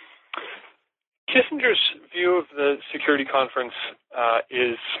 Kissinger's view of the Security Conference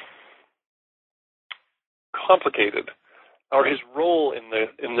is complicated, or his role in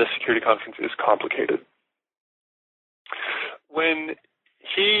the Security Conference is complicated. When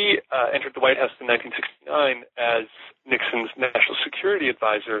he entered the White House in 1969 as Nixon's national security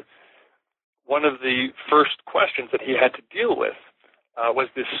advisor, one of the first questions that he had to deal with was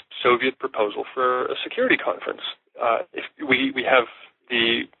this Soviet proposal for a security conference. If we have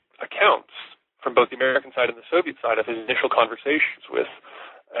the accounts from both the American side and the Soviet side of his initial conversations with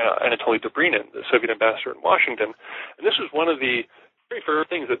Anatoly Dobrynin, the Soviet ambassador in Washington. And this was one of the very first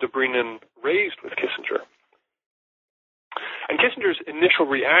things that Dobrynin raised with Kissinger. And Kissinger's initial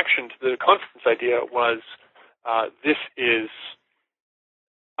reaction to the conference idea was, this is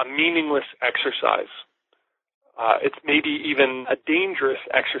a meaningless exercise. It's maybe even a dangerous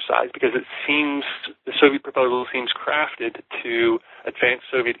exercise because it seems, the Soviet proposal seems crafted to advance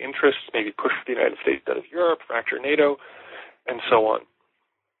Soviet interests, maybe push the United States out of Europe, fracture NATO, and so on.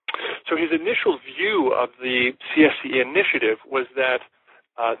 So his initial view of the CSCE initiative was that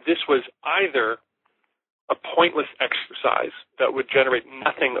this was either a pointless exercise that would generate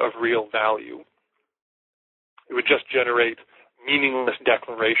nothing of real value. It would just generate meaningless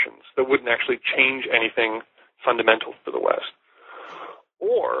declarations that wouldn't actually change anything fundamental for the West.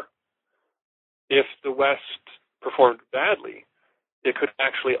 Or, if the West performed badly, it could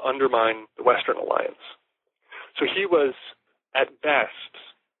actually undermine the Western alliance. So he was, at best,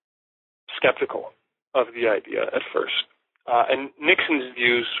 skeptical of the idea at first. And Nixon's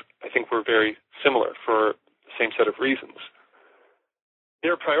views, I think, were very similar for the same set of reasons.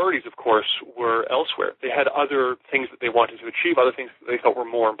 Their priorities, of course, were elsewhere. They had other things that they wanted to achieve, other things that they thought were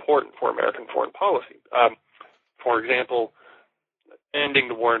more important for American foreign policy. For example, ending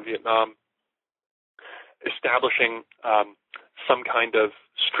the war in Vietnam, establishing some kind of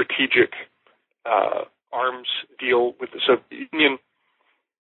strategic arms deal with the Soviet Union,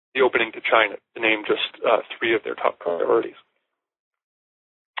 the opening to China, to name just three of their top priorities.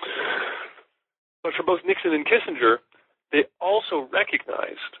 But for both Nixon and Kissinger, they also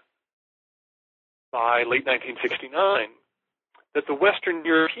recognized by late 1969 that the Western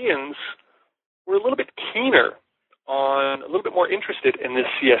Europeans were a little bit keener on, a little bit more interested in this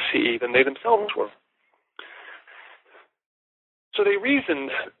CSCE than they themselves were. So they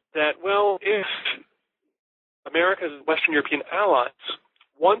reasoned that, well, if America's Western European allies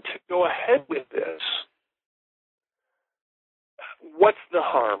want to go ahead with this, what's the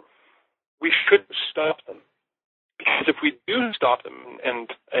harm? We should stop them. Because if we do stop them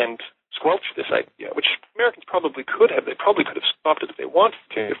and squelch this idea, which Americans probably could have, they probably could have stopped it if they wanted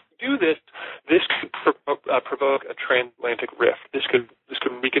to. If we do this, this could provoke a transatlantic rift. This could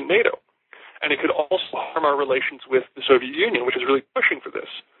weaken NATO. And it could also harm our relations with the Soviet Union, which is really pushing for this.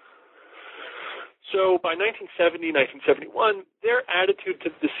 So by 1970, 1971, their attitude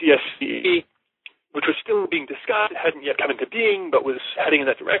to the CSCE, which was still being discussed, hadn't yet come into being, but was heading in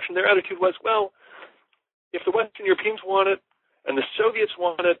that direction, their attitude was, well, if the Western Europeans want it and the Soviets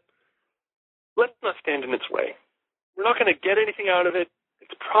want it, let's not stand in its way. We're not going to get anything out of it.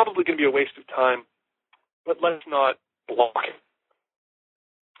 It's probably going to be a waste of time, but let's not block it.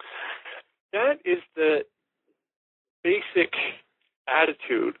 That is the basic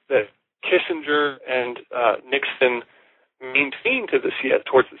attitude that Kissinger and Nixon maintained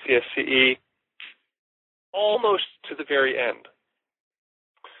towards the CSCE almost to the very end.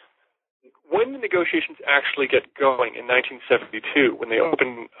 When the negotiations actually get going in 1972, when they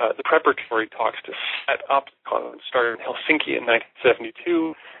open the preparatory talks to set up the conference, started in Helsinki in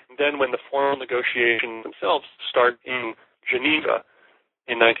 1972, and then when the formal negotiations themselves start in Geneva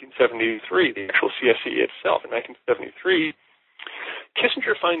in 1973, the actual CSCE itself in 1973,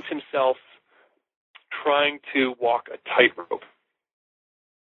 Kissinger finds himself trying to walk a tightrope.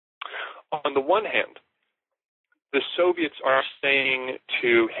 On the one hand, the Soviets are saying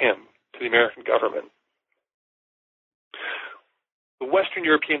to him, to the American government, the Western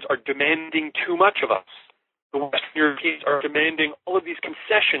Europeans are demanding too much of us. The Western Europeans are demanding all of these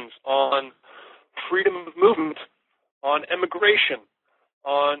concessions on freedom of movement, on immigration,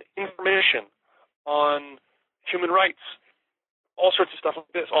 on information, on human rights, all sorts of stuff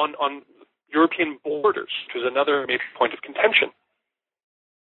like this, on European borders, which is another major point of contention.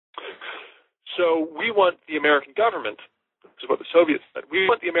 So we want the American government, this is what the Soviets said, we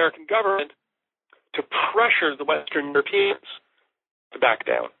want the American government to pressure the Western Europeans to back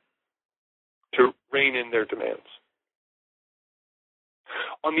down, to rein in their demands.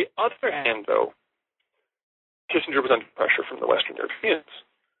 On the other hand, though, Kissinger was under pressure from the Western Europeans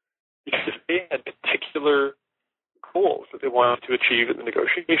because they had particular goals that they wanted to achieve in the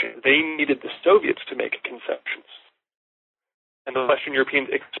negotiations. They needed the Soviets to make concessions. And the Western Europeans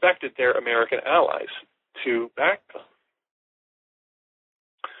expected their American allies to back them.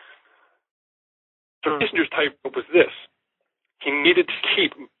 So Kissinger's tightrope was this. He needed to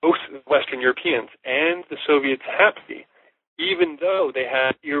keep both the Western Europeans and the Soviets happy, even though they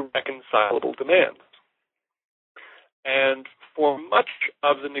had irreconcilable demands. And for much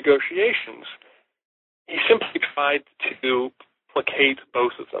of the negotiations, he simply tried to placate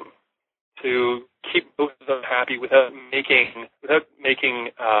both of them, to keep both of them happy without making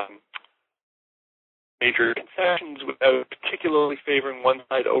major concessions, without particularly favoring one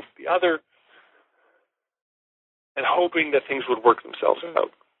side over the other, and hoping that things would work themselves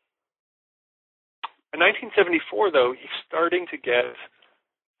out. In 1974, though, he's starting to get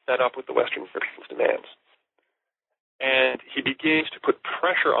fed up with the Western Europeans' demands. And he begins to put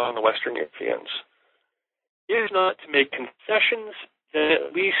pressure on the Western Europeans, if not to make concessions, then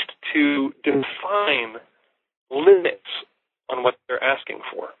at least to define limits on what they're asking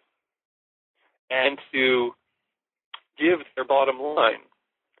for. and to give their bottom line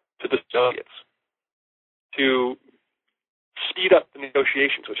to the Soviets to speed up the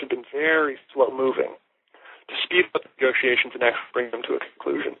negotiations, which had been very slow-moving, to speed up the negotiations and actually bring them to a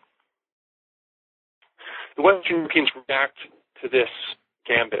conclusion. The Western Europeans react to this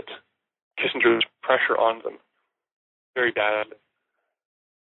gambit, Kissinger's pressure on them, very badly.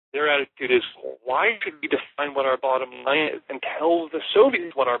 Their attitude is, why should we define what our bottom line is and tell the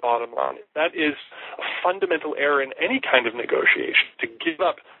Soviets what our bottom line is? That is a fundamental error in any kind of negotiation, to give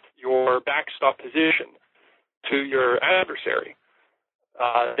up your backstop position to your adversary.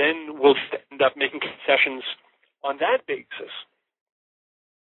 Then we'll end up making concessions on that basis.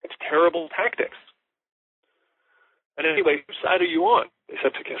 It's terrible tactics. And anyway, whose side are you on? They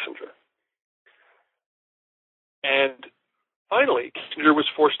said to Kissinger. And finally, Kissinger was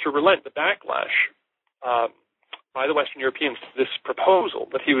forced to relent. The backlash by the Western Europeans to this proposal,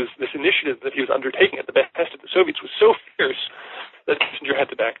 this initiative that he was undertaking at the behest of the Soviets, was so fierce that Kissinger had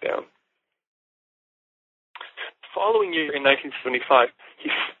to back down. The following year, in 1975,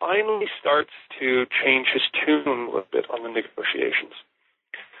 he finally starts to change his tune a little bit on the negotiations.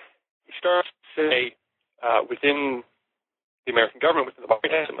 He starts to say, within the American government, within the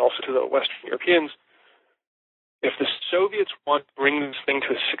White House, and also to the Western Europeans, if the Soviets want to bring this thing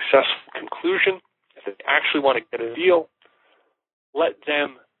to a successful conclusion, if they actually want to get a deal, let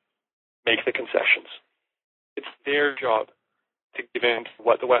them make the concessions. It's their job to give in to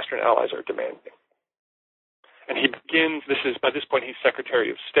what the Western allies are demanding. And he begins, by this point, he's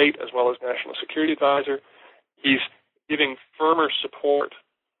Secretary of State as well as National Security Advisor. He's giving firmer support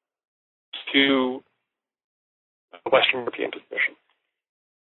to the Western European position.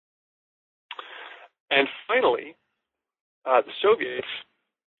 And finally, the Soviets,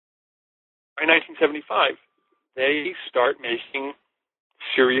 by 1975, they start making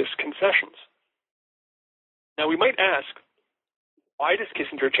serious concessions. Now, we might ask, why does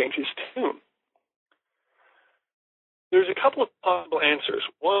Kissinger change his tune? There's a couple of possible answers.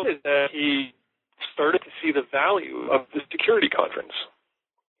 One is that he started to see the value of the Security Conference,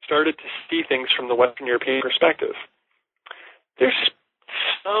 started to see things from the Western European perspective. There's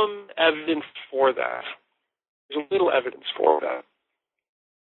some evidence for that. There's a little evidence for that.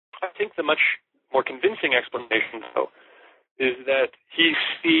 I think the much more convincing explanation, though, is that he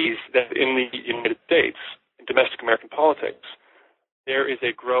sees that in the United States, in domestic American politics, there is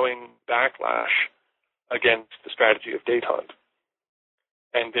a growing backlash against the strategy of détente.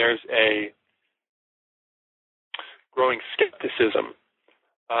 And there's a growing skepticism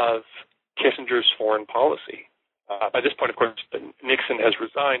of Kissinger's foreign policy. By this point, of course, Nixon has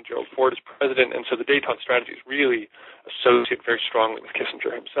resigned, Gerald Ford is president, and so the détente strategy is really associated very strongly with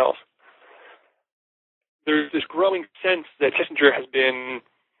Kissinger himself. There's this growing sense that Kissinger has been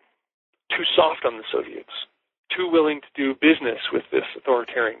too soft on the Soviets, too willing to do business with this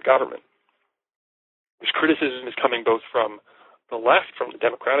authoritarian government. This criticism is coming both from the left, from the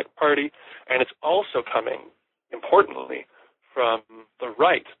Democratic Party, and it's also coming, importantly, from the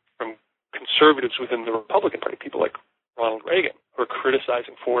right, from conservatives within the Republican Party, people like Ronald Reagan, who are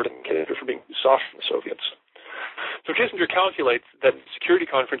criticizing Ford and Kissinger for being too soft on the Soviets. So Kissinger calculates that the Security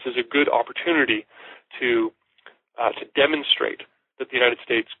Conference is a good opportunity to demonstrate that the United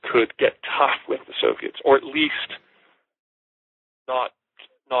States could get tough with the Soviets, or at least not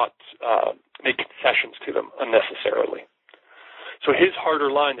make concessions to them unnecessarily. So his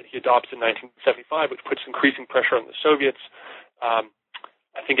harder line that he adopts in 1975, which puts increasing pressure on the Soviets,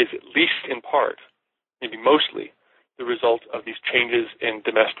 I think is at least in part, maybe mostly, the result of these changes in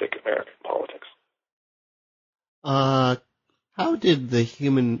domestic American politics. How did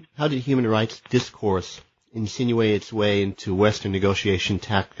human rights discourse insinuate its way into Western negotiation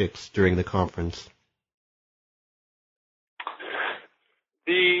tactics during the conference?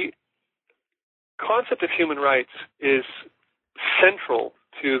 The concept of human rights is central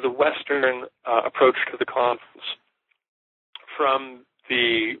to the Western approach to the conference from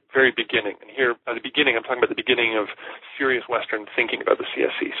the very beginning. And here, by the beginning, I'm talking about the beginning of serious Western thinking about the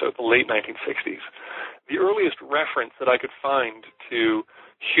CSC, so the late 1960s. The earliest reference that I could find to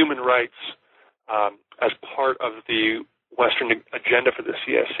human rights as part of the Western agenda for the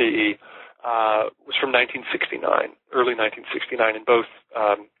CSCE was from 1969, early 1969, in both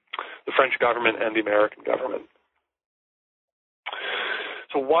the French government and the American government.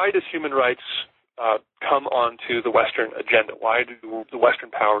 So why does human rights come onto the Western agenda? Why do the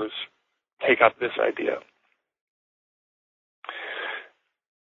Western powers take up this idea?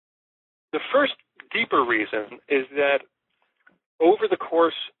 The first deeper reason is that over the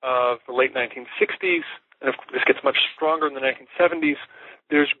course of the late 1960s, and this gets much stronger in the 1970s,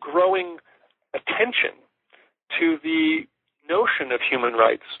 there's growing attention to the notion of human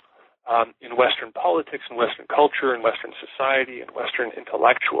rights in Western politics, in Western culture, in Western society, in Western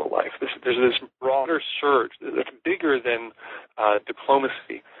intellectual life. There's this broader surge that's bigger than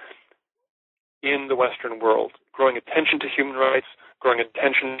diplomacy in the Western world, growing attention to human rights, growing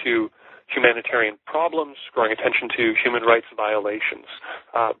attention to humanitarian problems, growing attention to human rights violations,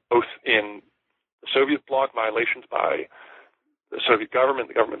 both in the Soviet bloc, violations by the Soviet government,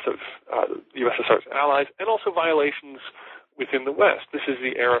 the governments of the USSR's allies, and also violations within the West. This is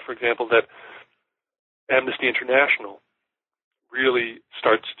the era, for example, that Amnesty International really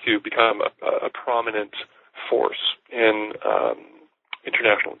starts to become a prominent force in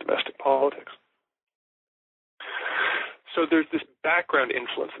international and domestic politics. So there's this background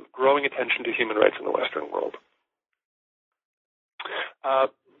influence of growing attention to human rights in the Western world.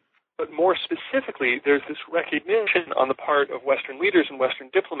 But more specifically, there's this recognition on the part of Western leaders and Western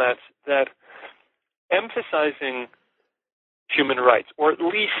diplomats that emphasizing human rights, or at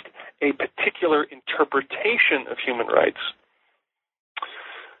least a particular interpretation of human rights,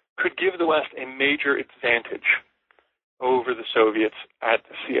 could give the West a major advantage over the Soviets at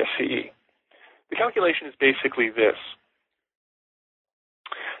the CSCE. The calculation is basically this.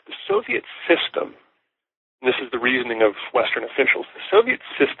 The Soviet system, and this is the reasoning of Western officials, the Soviet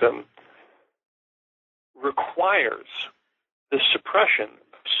system requires the suppression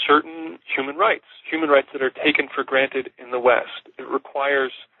of certain human rights that are taken for granted in the West. It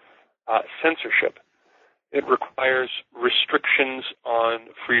requires censorship. It requires restrictions on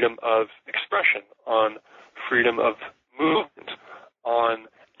freedom of expression, on freedom of movement, on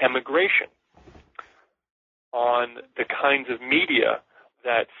emigration, on the kinds of media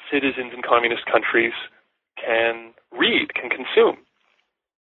that citizens in communist countries can read, can consume.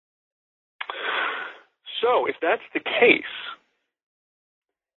 So, if that's the case,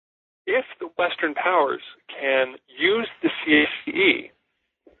 if the Western powers can use the CSCE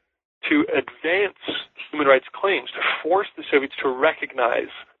to advance human rights claims, to force the Soviets to recognize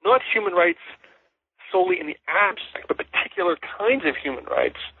not human rights solely in the abstract, but particular kinds of human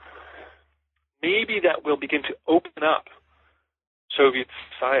rights, maybe that will begin to open up Soviet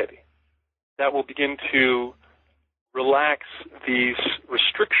society. That will begin to relax these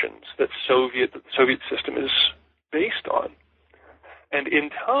restrictions that the Soviet system is based on. And in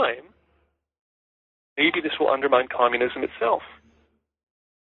time, maybe this will undermine communism itself.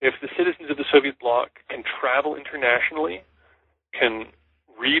 If the citizens of the Soviet bloc can travel internationally, can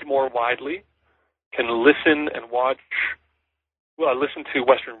read more widely, can listen and listen to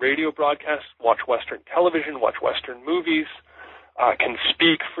Western radio broadcasts, watch Western television, watch Western movies, can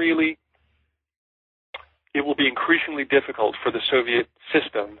speak freely, it will be increasingly difficult for the Soviet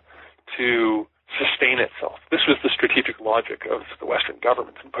system to sustain itself. This was the strategic logic of the Western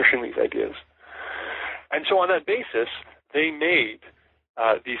governments in pushing these ideas. And so on that basis, they made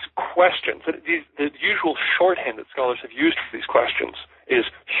these questions. The usual shorthand that scholars have used for these questions is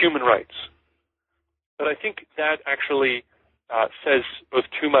human rights. But I think that actually says both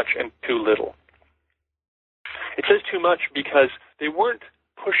too much and too little. It says too much because they weren't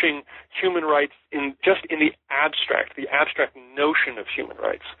pushing human rights just in the abstract notion of human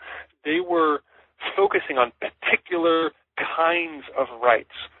rights. They were focusing on particular kinds of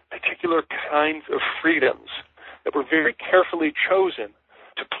rights, particular kinds of freedoms that were very carefully chosen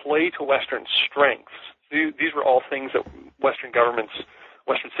to play to Western strengths. These were all things that Western governments,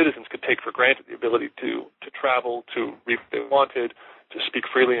 Western citizens could take for granted, the ability to travel, to read what they wanted, to speak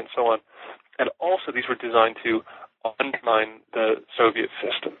freely, and so on. And also these were designed to undermine the Soviet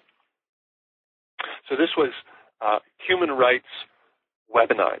system. So this was human rights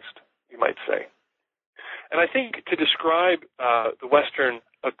weaponized, you might say. And I think to describe the Western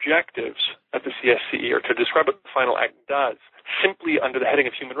objectives at the CSCE, or to describe what the final act does, simply under the heading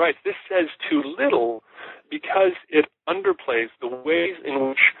of human rights, this says too little because it underplays the ways in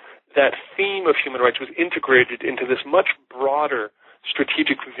which that theme of human rights was integrated into this much broader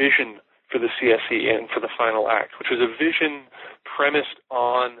strategic vision for the CSCE and for the final act, which was a vision premised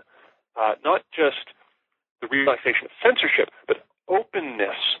on not just the relaxation of censorship, but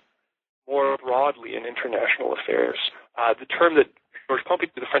openness more broadly in international affairs. The term that Georges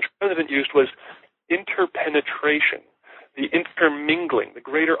Pompidou, the French president, used was interpenetration, the intermingling, the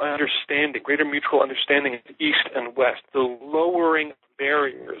greater understanding, greater mutual understanding of East and West, the lowering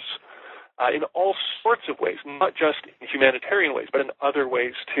barriers in all sorts of ways, not just in humanitarian ways, but in other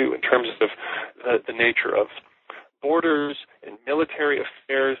ways too, in terms of the nature of borders, in military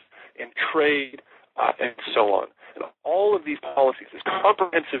affairs, in trade, and so on. And all of these policies, this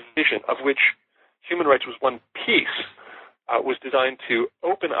comprehensive vision of which human rights was one piece, was designed to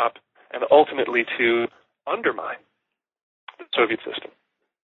open up and ultimately to undermine the Soviet system.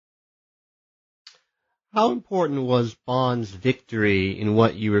 How important was Bond's victory in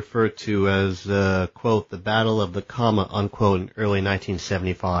what you refer to as, quote, the Battle of the Comma, unquote, in early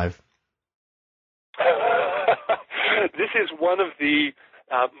 1975? This is one of the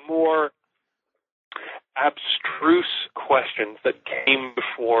more abstruse questions that came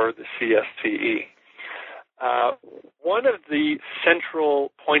before the CSCE. One of the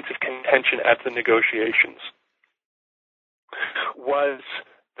central points of contention at the negotiations was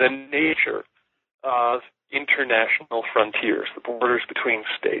the nature of international frontiers, the borders between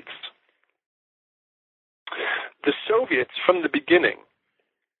states. The Soviets, from the beginning,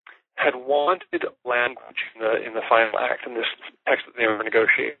 had wanted language in the final act, in this text that they were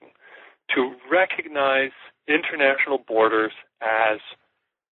negotiating, to recognize international borders as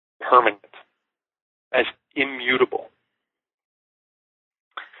permanent, as immutable.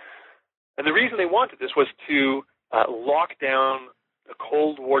 And the reason they wanted this was to lock down the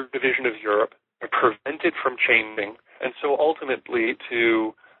Cold War division of Europe, to prevent it from changing, and so ultimately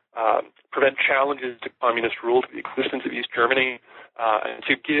to prevent challenges to communist rule, to the existence of East Germany, and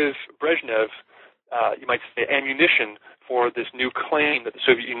to give Brezhnev, you might say, ammunition for this new claim that the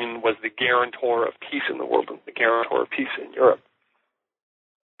Soviet Union was the guarantor of peace in the world and the guarantor of peace in Europe.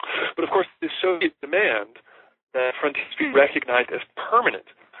 But of course, the Soviet demand that frontiers be recognized as permanent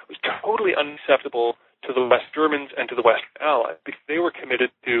was totally unacceptable to the West Germans and to the Western Allies, because they were committed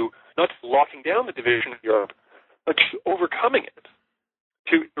to not just locking down the division of Europe, but to overcoming it,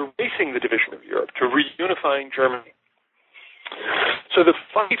 to erasing the division of Europe, to reunifying Germany. So the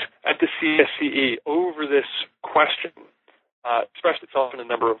fight at the CSCE over this question expressed itself in a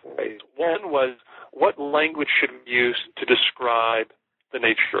number of ways. One was, what language should we use to describe the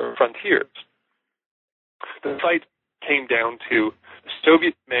nature of frontiers? The fight came down to the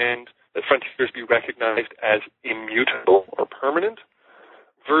Soviet demand that frontiers be recognized as immutable or permanent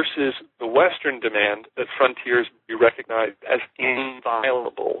versus the Western demand that frontiers be recognized as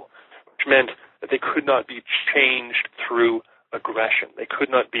inviolable, which meant that they could not be changed through aggression. They could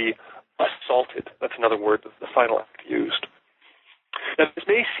not be assaulted. That's another word that the final act used. Now, this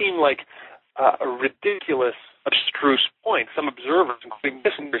may seem like a ridiculous, abstruse point. Some observers, including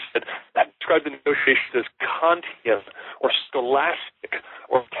Kissinger, said that described the negotiations as Kantian or scholastic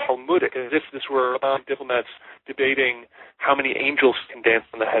or Talmudic, as if this were about diplomats debating how many angels can dance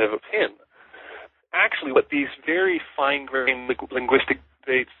on the head of a pin. Actually, what these very fine-grained linguistic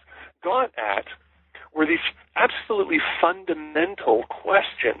debates got at were these absolutely fundamental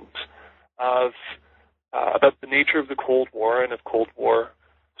questions of about the nature of the Cold War and of Cold War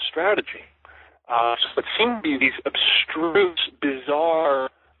strategy. So what seemed to be these abstruse, bizarre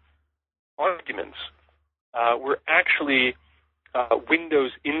arguments were actually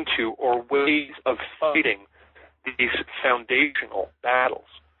windows into or ways of fighting these foundational battles.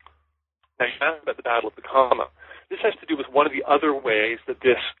 Now, you asked about the Battle of the Comma. This has to do with one of the other ways that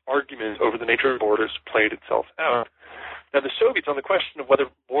this argument over the nature of borders played itself out. Now, the Soviets, on the question of whether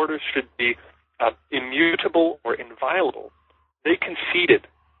borders should be immutable or inviolable, they conceded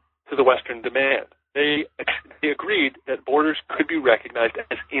to the Western demand. They agreed that borders could be recognized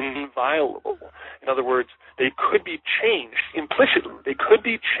as inviolable. In other words, they could be changed implicitly. They could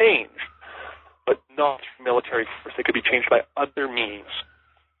be changed, but not through military force. They could be changed by other means.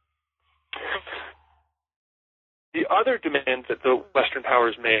 The other demand that the Western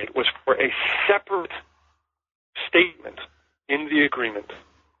powers made was for a separate statement in the agreement,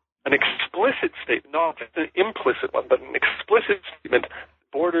 an explicit statement, not just an implicit one, but an explicit statement.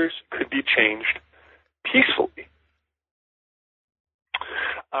 Borders could be changed peacefully.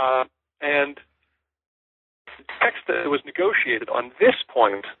 And the text that was negotiated on this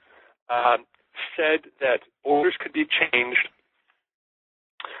point said that borders could be changed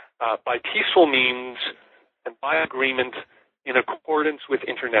by peaceful means and by agreement in accordance with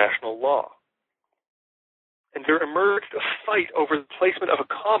international law. And there emerged a fight over the placement of a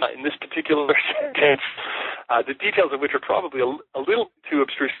comma in this particular sentence, the details of which are probably a little too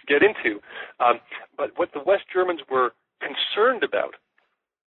abstruse to get into. But what the West Germans were concerned about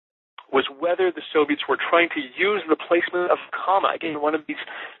was whether the Soviets were trying to use the placement of a comma, again, one of these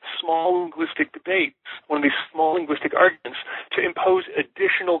small linguistic debates, one of these small linguistic arguments, to impose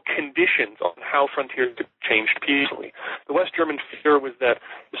additional conditions on how frontiers could be changed peacefully. The West German fear was that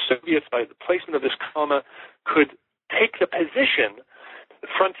the Soviets, by the placement of this comma, could take the position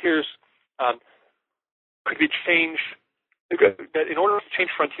that frontiers could be changed, that in order to change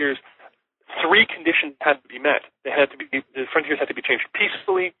frontiers, three conditions had to be met. The frontiers had to be changed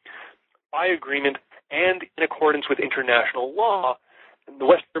peacefully, by agreement, and in accordance with international law, And the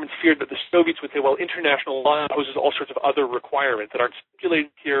West Germans feared that the Soviets would say, well, international law imposes all sorts of other requirements that aren't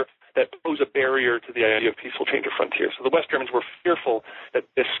stipulated here that pose a barrier to the idea of peaceful change of frontiers. So the West Germans were fearful that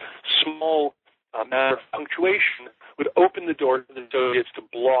this small matter of punctuation would open the door to the Soviets to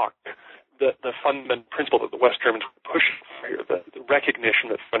block the fundamental principle that the West Germans were pushing for here, the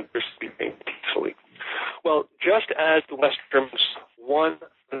recognition that frontiers should be made peacefully. Well, just as the West Germans won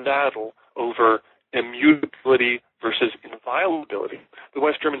the battle over immutability versus inviolability, the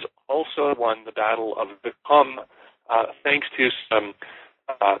West Germans also won the battle of the Somme, thanks to some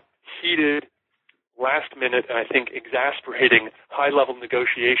heated, last-minute, and I think exasperating high-level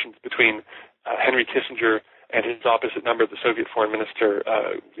negotiations between Henry Kissinger and his opposite number, the Soviet Foreign Minister,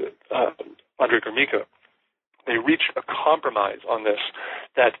 Andrei Gromyko. They reached a compromise on this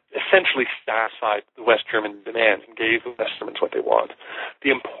that essentially satisfied the West German demands and gave the West Germans what they want.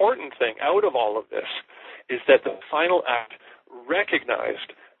 The important thing out of all of this is that the final act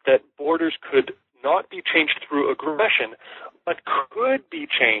recognized that borders could not be changed through aggression, but could be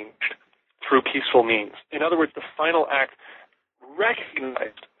changed through peaceful means. In other words, the final act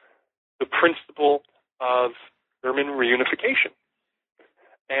recognized the principle of German reunification.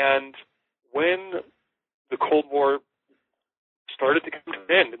 And when the Cold War started to come to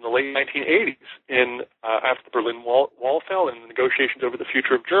an end in the late 1980s, after the Berlin Wall fell and the negotiations over the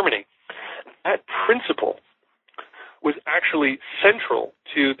future of Germany, that principle was actually central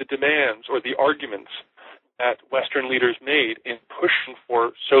to the demands or the arguments that Western leaders made in pushing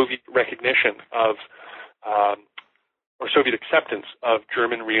for Soviet recognition of or Soviet acceptance of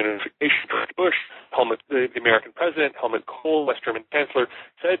German reunification. George Bush, the American president, Helmut Kohl, West German chancellor,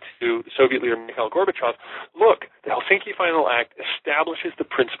 said to the Soviet leader Mikhail Gorbachev, look, the Helsinki Final Act establishes the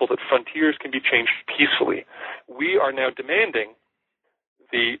principle that frontiers can be changed peacefully. We are now demanding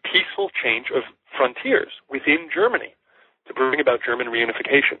the peaceful change of frontiers within Germany to bring about German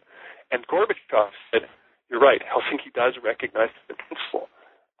reunification. And Gorbachev said, you're right, Helsinki does recognize the principle.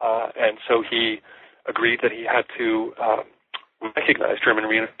 And so he agreed that he had to recognize German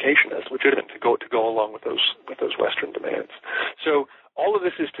reunification as legitimate to go along with those Western demands. So all of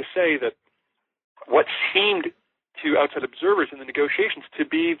this is to say that what seemed to outside observers in the negotiations to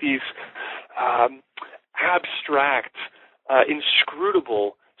be these abstract,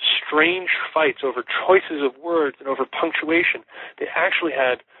 inscrutable, strange fights over choices of words and over punctuation, they actually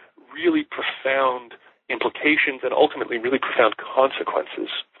had really profound implications and ultimately really profound consequences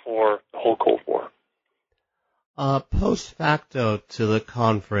for the whole Cold War. Post facto to the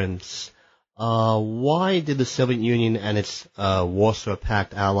conference, why did the Soviet Union and its Warsaw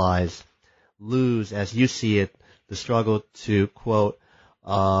Pact allies lose, as you see it, the struggle to, quote,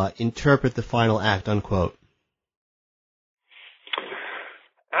 interpret the final act, unquote?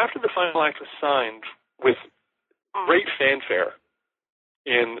 After the final act was signed with great fanfare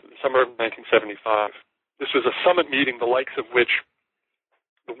in the summer of 1975, this was a summit meeting the likes of which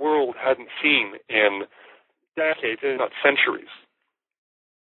the world hadn't seen in decades, if not centuries.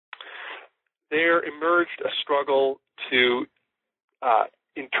 There emerged a struggle to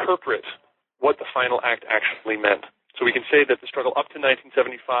interpret what the final act actually meant. So we can say that the struggle up to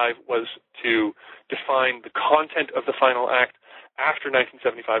 1975 was to define the content of the final act. After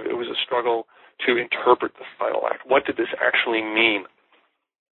 1975, it was a struggle to interpret the final act. What did this actually mean?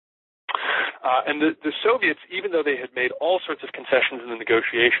 And the Soviets, even though they had made all sorts of concessions in the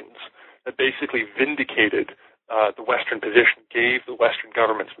negotiations that basically vindicated the Western position, gave the Western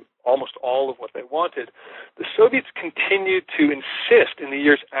governments almost all of what they wanted, the Soviets continued to insist in the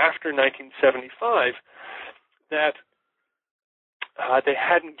years after 1975 that they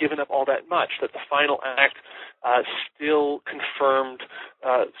hadn't given up all that much, that the final act still confirmed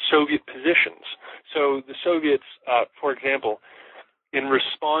Soviet positions. So the Soviets, for example, in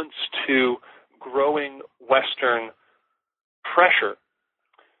response to growing Western pressure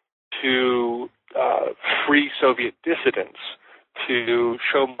to free Soviet dissidents, to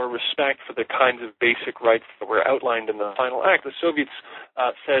show more respect for the kinds of basic rights that were outlined in the final act, the Soviets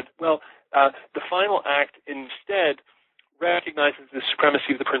said, well, the final act instead recognizes the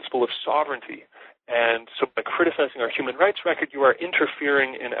supremacy of the principle of sovereignty. And so by criticizing our human rights record, you are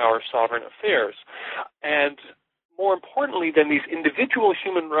interfering in our sovereign affairs. And more importantly than these individual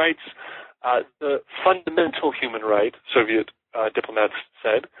human rights, the fundamental human right, Soviet diplomats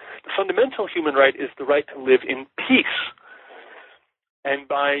said, the fundamental human right is the right to live in peace. And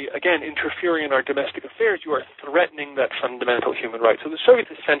by, again, interfering in our domestic affairs, you are threatening that fundamental human right. So the Soviets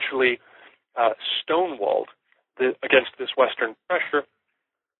essentially stonewalled against this Western pressure.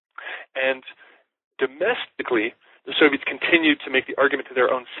 And domestically, the Soviets continued to make the argument to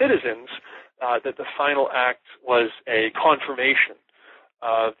their own citizens that the final act was a confirmation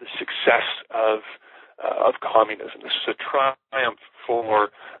of the success of communism. This is a triumph for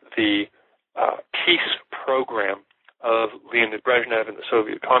the peace program of Leonid Brezhnev and the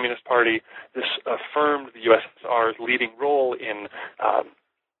Soviet Communist Party. This affirmed the USSR's leading role in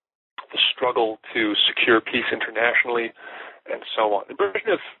the struggle to secure peace internationally, and so on. And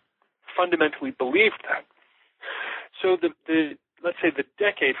Brezhnev fundamentally believed that. So let's say the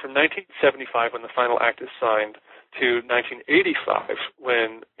decade from 1975, when the final act is signed, to 1985,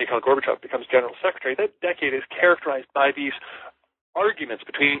 when Mikhail Gorbachev becomes General Secretary, that decade is characterized by these arguments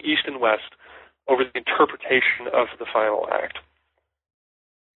between East and West over the interpretation of the final act.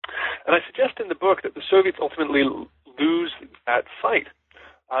 And I suggest in the book that the Soviets ultimately lose that fight.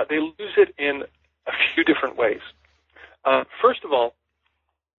 They lose it in a few different ways. First of all,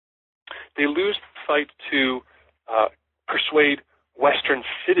 they lose the fight to persuade Western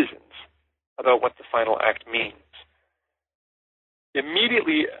citizens about what the final act means.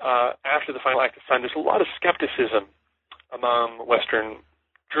 Immediately after the final act is signed, there's a lot of skepticism among Western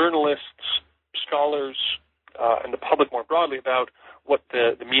journalists, scholars, and the public more broadly about what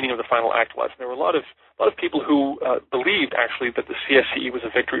the meaning of the final act was. And there were a lot of people who believed actually that the CSCE was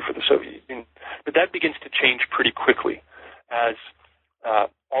a victory for the Soviet Union. But that begins to change pretty quickly as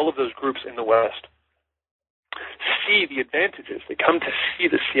all of those groups in the West see the advantages. They come to see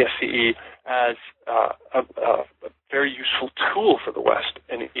the CSCE as a very useful tool for the West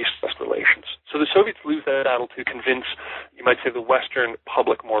in East-West relations. So the Soviets lose that battle to convince, you might say, the Western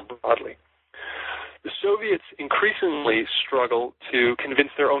public more broadly. The Soviets increasingly struggle to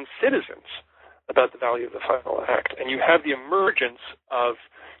convince their own citizens about the value of the final act. And you have the emergence of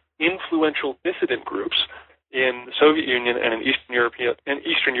influential dissident groups in the Soviet Union and in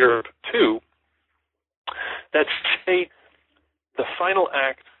Eastern Europe too, that say the final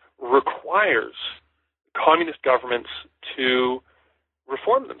act requires communist governments to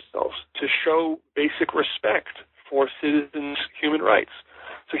reform themselves, to show basic respect for citizens' human rights.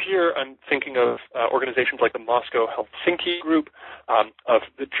 So here I'm thinking of organizations like the Moscow-Helsinki Group, of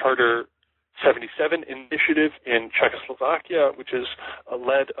the Charter 77 initiative in Czechoslovakia, which is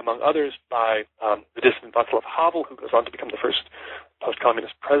led, among others, by the dissident Václav Havel, who goes on to become the first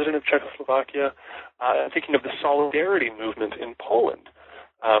post-communist president of Czechoslovakia. I'm thinking of the Solidarity movement in Poland,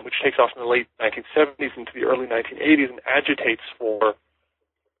 which takes off in the late 1970s into the early 1980s and agitates for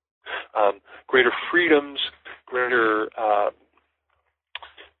greater freedoms, greater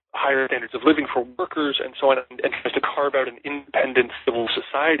higher standards of living for workers, and so on, and tries to carve out an independent civil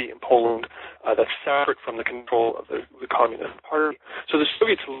society in Poland that's separate from the control of the Communist Party. So the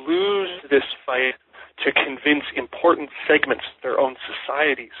Soviets lose this fight to convince important segments of their own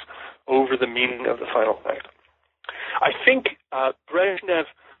societies over the meaning of the final act. I think Brezhnev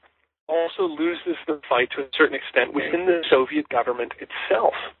also loses the fight to a certain extent within the Soviet government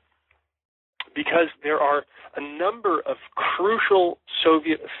itself, because there are a number of crucial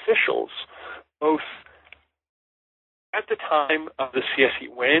Soviet officials, both at the time of the CSE,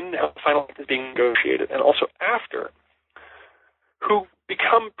 when the final act is being negotiated, and also after, who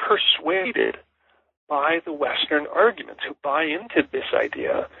become persuaded by the Western arguments, who buy into this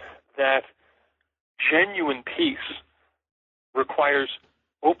idea that genuine peace requires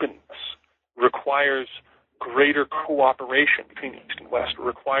openness, requires greater cooperation between East and West,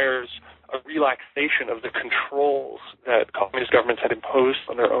 requires a relaxation of the controls that communist governments had imposed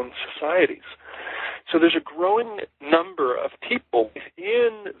on their own societies. So there's a growing number of people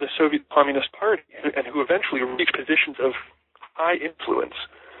within the Soviet Communist Party, and who eventually reach positions of high influence,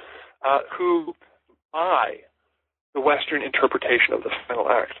 who buy the Western interpretation of the final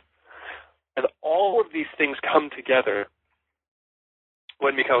act. And all of these things come together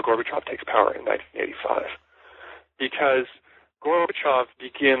when Mikhail Gorbachev takes power in 1985. Because Gorbachev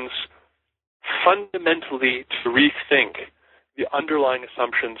begins fundamentally to rethink the underlying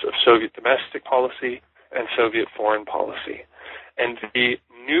assumptions of Soviet domestic policy and Soviet foreign policy. And the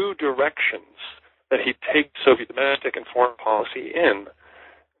new directions that he takes Soviet domestic and foreign policy in,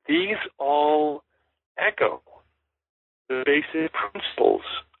 these all echo the basic principles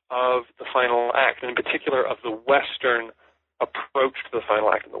of the final act, and in particular of the Western approach to the final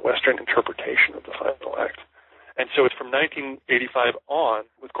act and the Western interpretation of the final act. And so it's from 1985 on,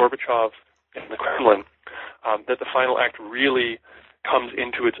 with Gorbachev in the Kremlin, that the final act really comes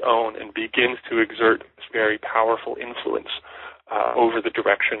into its own and begins to exert this very powerful influence over the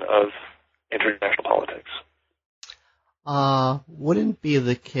direction of international politics. Wouldn't it be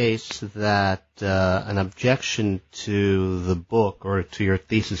the case that an objection to the book, or to your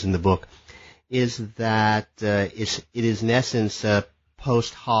thesis in the book, is that it is in essence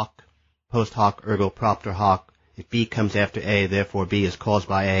post hoc ergo propter hoc if B comes after A, therefore B is caused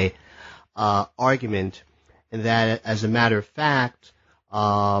by A, argument, and that as a matter of fact,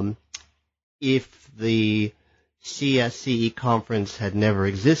 if the CSCE conference had never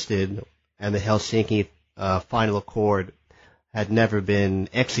existed and the Helsinki Final Accord had never been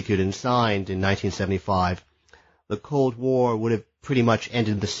executed and signed in 1975, the Cold War would have pretty much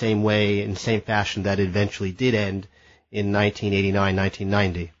ended the same way, in the same fashion that it eventually did end in 1989,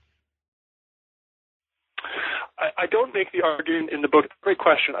 1990. I don't make the argument in the book. Great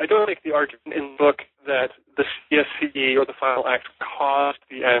question. I don't make the argument in the book that the CSCE or the Final Act caused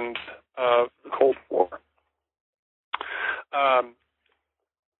the end of the Cold War.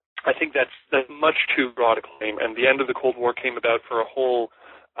 I think that's much too broad a claim, and the end of the Cold War came about for a whole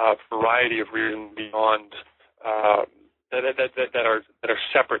variety of reasons beyond that are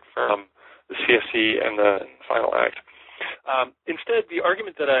separate from the CSCE and the Final Act. Instead, the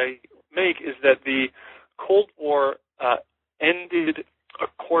argument that I make is that the Cold War ended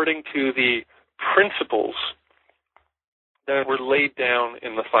according to the principles that were laid down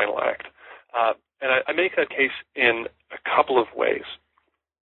in the Final Act. And I make that case in a couple of ways.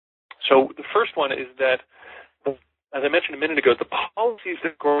 So the first one is that, as I mentioned a minute ago, the policies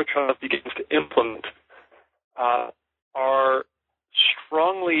that Gorbachev begins to implement are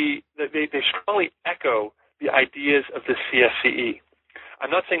strongly echo the ideas of the CSCE. I'm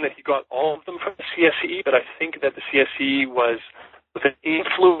not saying that he got all of them from the CSCE, but I think that the CSCE was an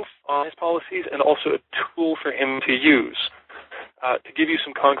influence on his policies and also a tool for him to use. To give you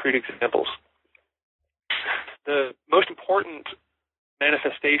some concrete examples, the most important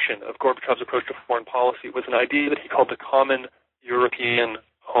manifestation of Gorbachev's approach to foreign policy was an idea that he called the Common European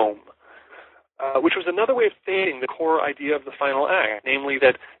Home, which was another way of stating the core idea of the Final Act, namely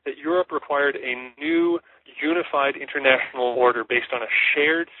that Europe required a new unified international order based on a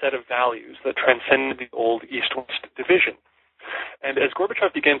shared set of values that transcended the old East-West division. And as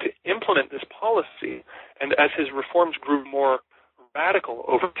Gorbachev began to implement this policy, and as his reforms grew more radical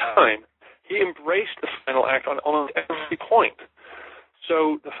over time, he embraced the Final Act on almost every point.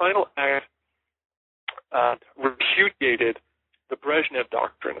 So the Final Act repudiated the Brezhnev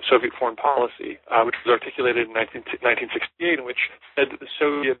doctrine of Soviet foreign policy, which was articulated in 1968, in which said that the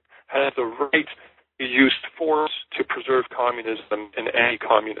Soviet had the right to use force to preserve communism in any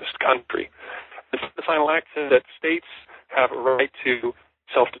communist country. The Final Act said that states have a right to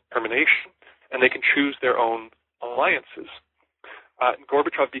self-determination, and they can choose their own alliances.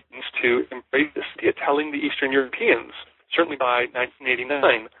 Gorbachev begins to embrace this idea, telling the Eastern Europeans, certainly by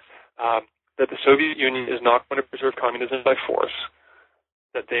 1989, that the Soviet Union is not going to preserve communism by force,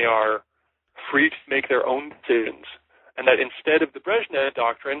 that they are free to make their own decisions, and that instead of the Brezhnev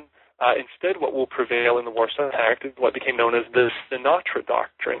doctrine, instead what will prevail in the Warsaw Pact is what became known as the Sinatra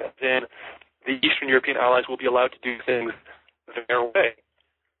doctrine. Then the Eastern European allies will be allowed to do things their way.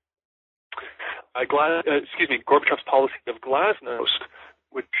 Gorbachev's policy of glasnost,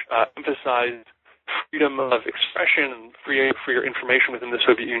 which emphasized freedom of expression and freer information within the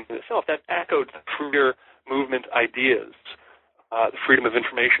Soviet Union itself, that echoed the freer movement ideas, the freedom of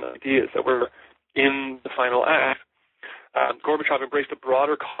information ideas that were in the Final Act. Gorbachev embraced a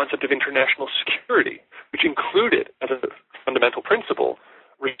broader concept of international security, which included, as a fundamental principle,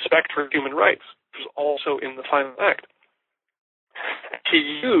 respect for human rights, which was also in the Final Act.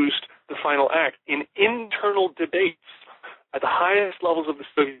 He used the Final Act in internal debates at the highest levels of the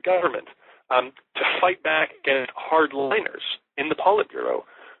Soviet government to fight back against hardliners in the Politburo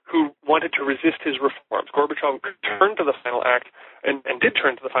who wanted to resist his reforms. Gorbachev could turn to the Final Act and did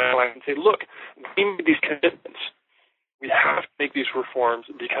turn to the Final Act and say, look, we made these commitments. We have to make these reforms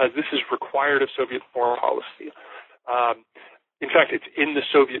because this is required of Soviet foreign policy. In fact, it's in the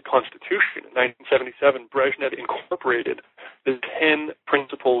Soviet Constitution. In 1977, Brezhnev incorporated the 10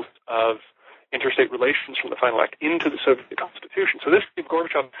 principles of interstate relations from the Final Act into the Soviet Constitution. So this gave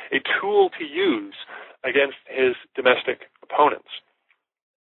Gorbachev a tool to use against his domestic opponents.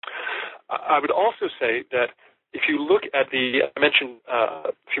 I would also say that if you look at I mentioned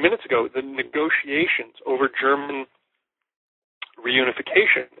a few minutes ago, the negotiations over German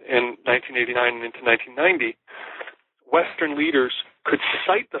reunification in 1989 and into 1990, Western leaders could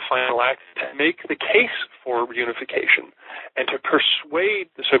cite the Final Act to make the case for reunification and to persuade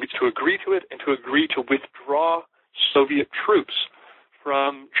the Soviets to agree to it and to agree to withdraw Soviet troops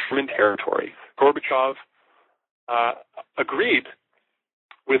from German territory. Gorbachev agreed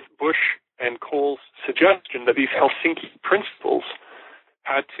with Bush and Kohl's suggestion that these Helsinki principles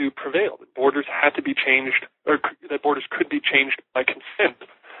had to prevail, that borders had to be changed, or that borders could be changed by consent,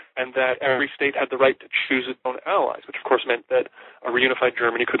 and that every state had the right to choose its own allies, which of course meant that a reunified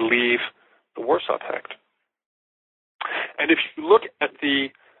Germany could leave the Warsaw Pact. And if you look at the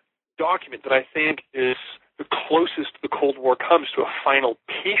document that I think is the closest the Cold War comes to a final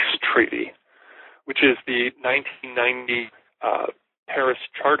peace treaty, which is the 1990 Paris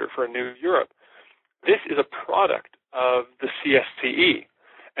Charter for a New Europe, this is a product of the CSCE,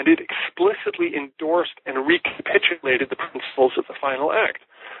 and it explicitly endorsed and recapitulated the principles of the final act.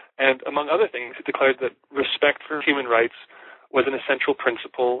 And among other things, it declared that respect for human rights was an essential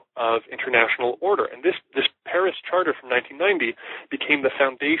principle of international order. And this Paris Charter from 1990 became the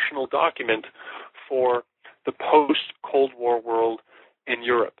foundational document for the post-Cold War world in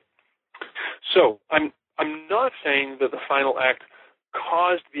Europe. So I'm not saying that the final act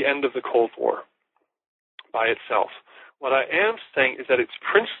caused the end of the Cold War by itself. What I am saying is that its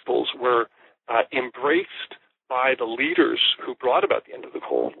principles were embraced by the leaders who brought about the end of the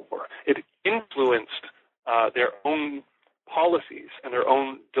Cold War. It influenced their own policies and their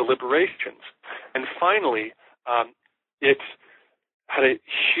own deliberations. And finally, it had a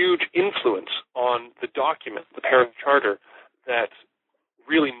huge influence on the document, the Paris Charter, that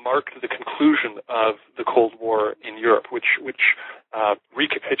really marked the conclusion of the Cold War in Europe, which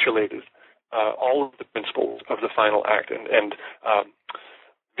recapitulated all of the principles of the final act and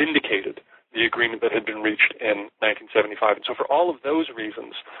vindicated the agreement that had been reached in 1975. And so for all of those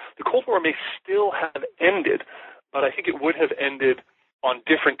reasons, the Cold War may still have ended, but I think it would have ended on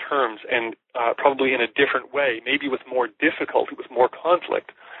different terms and probably in a different way, maybe with more difficulty, with more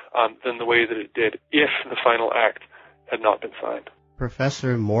conflict than the way that it did if the final act had not been signed.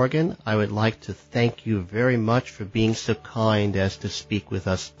 Professor Morgan, I would like to thank you very much for being so kind as to speak with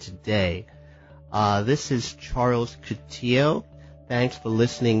us today. This is Charles Coutinho. Thanks for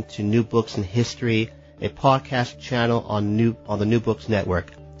listening to New Books in History, a podcast channel on the New Books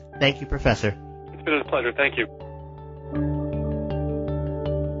Network. Thank you, Professor. It's been a pleasure. Thank you.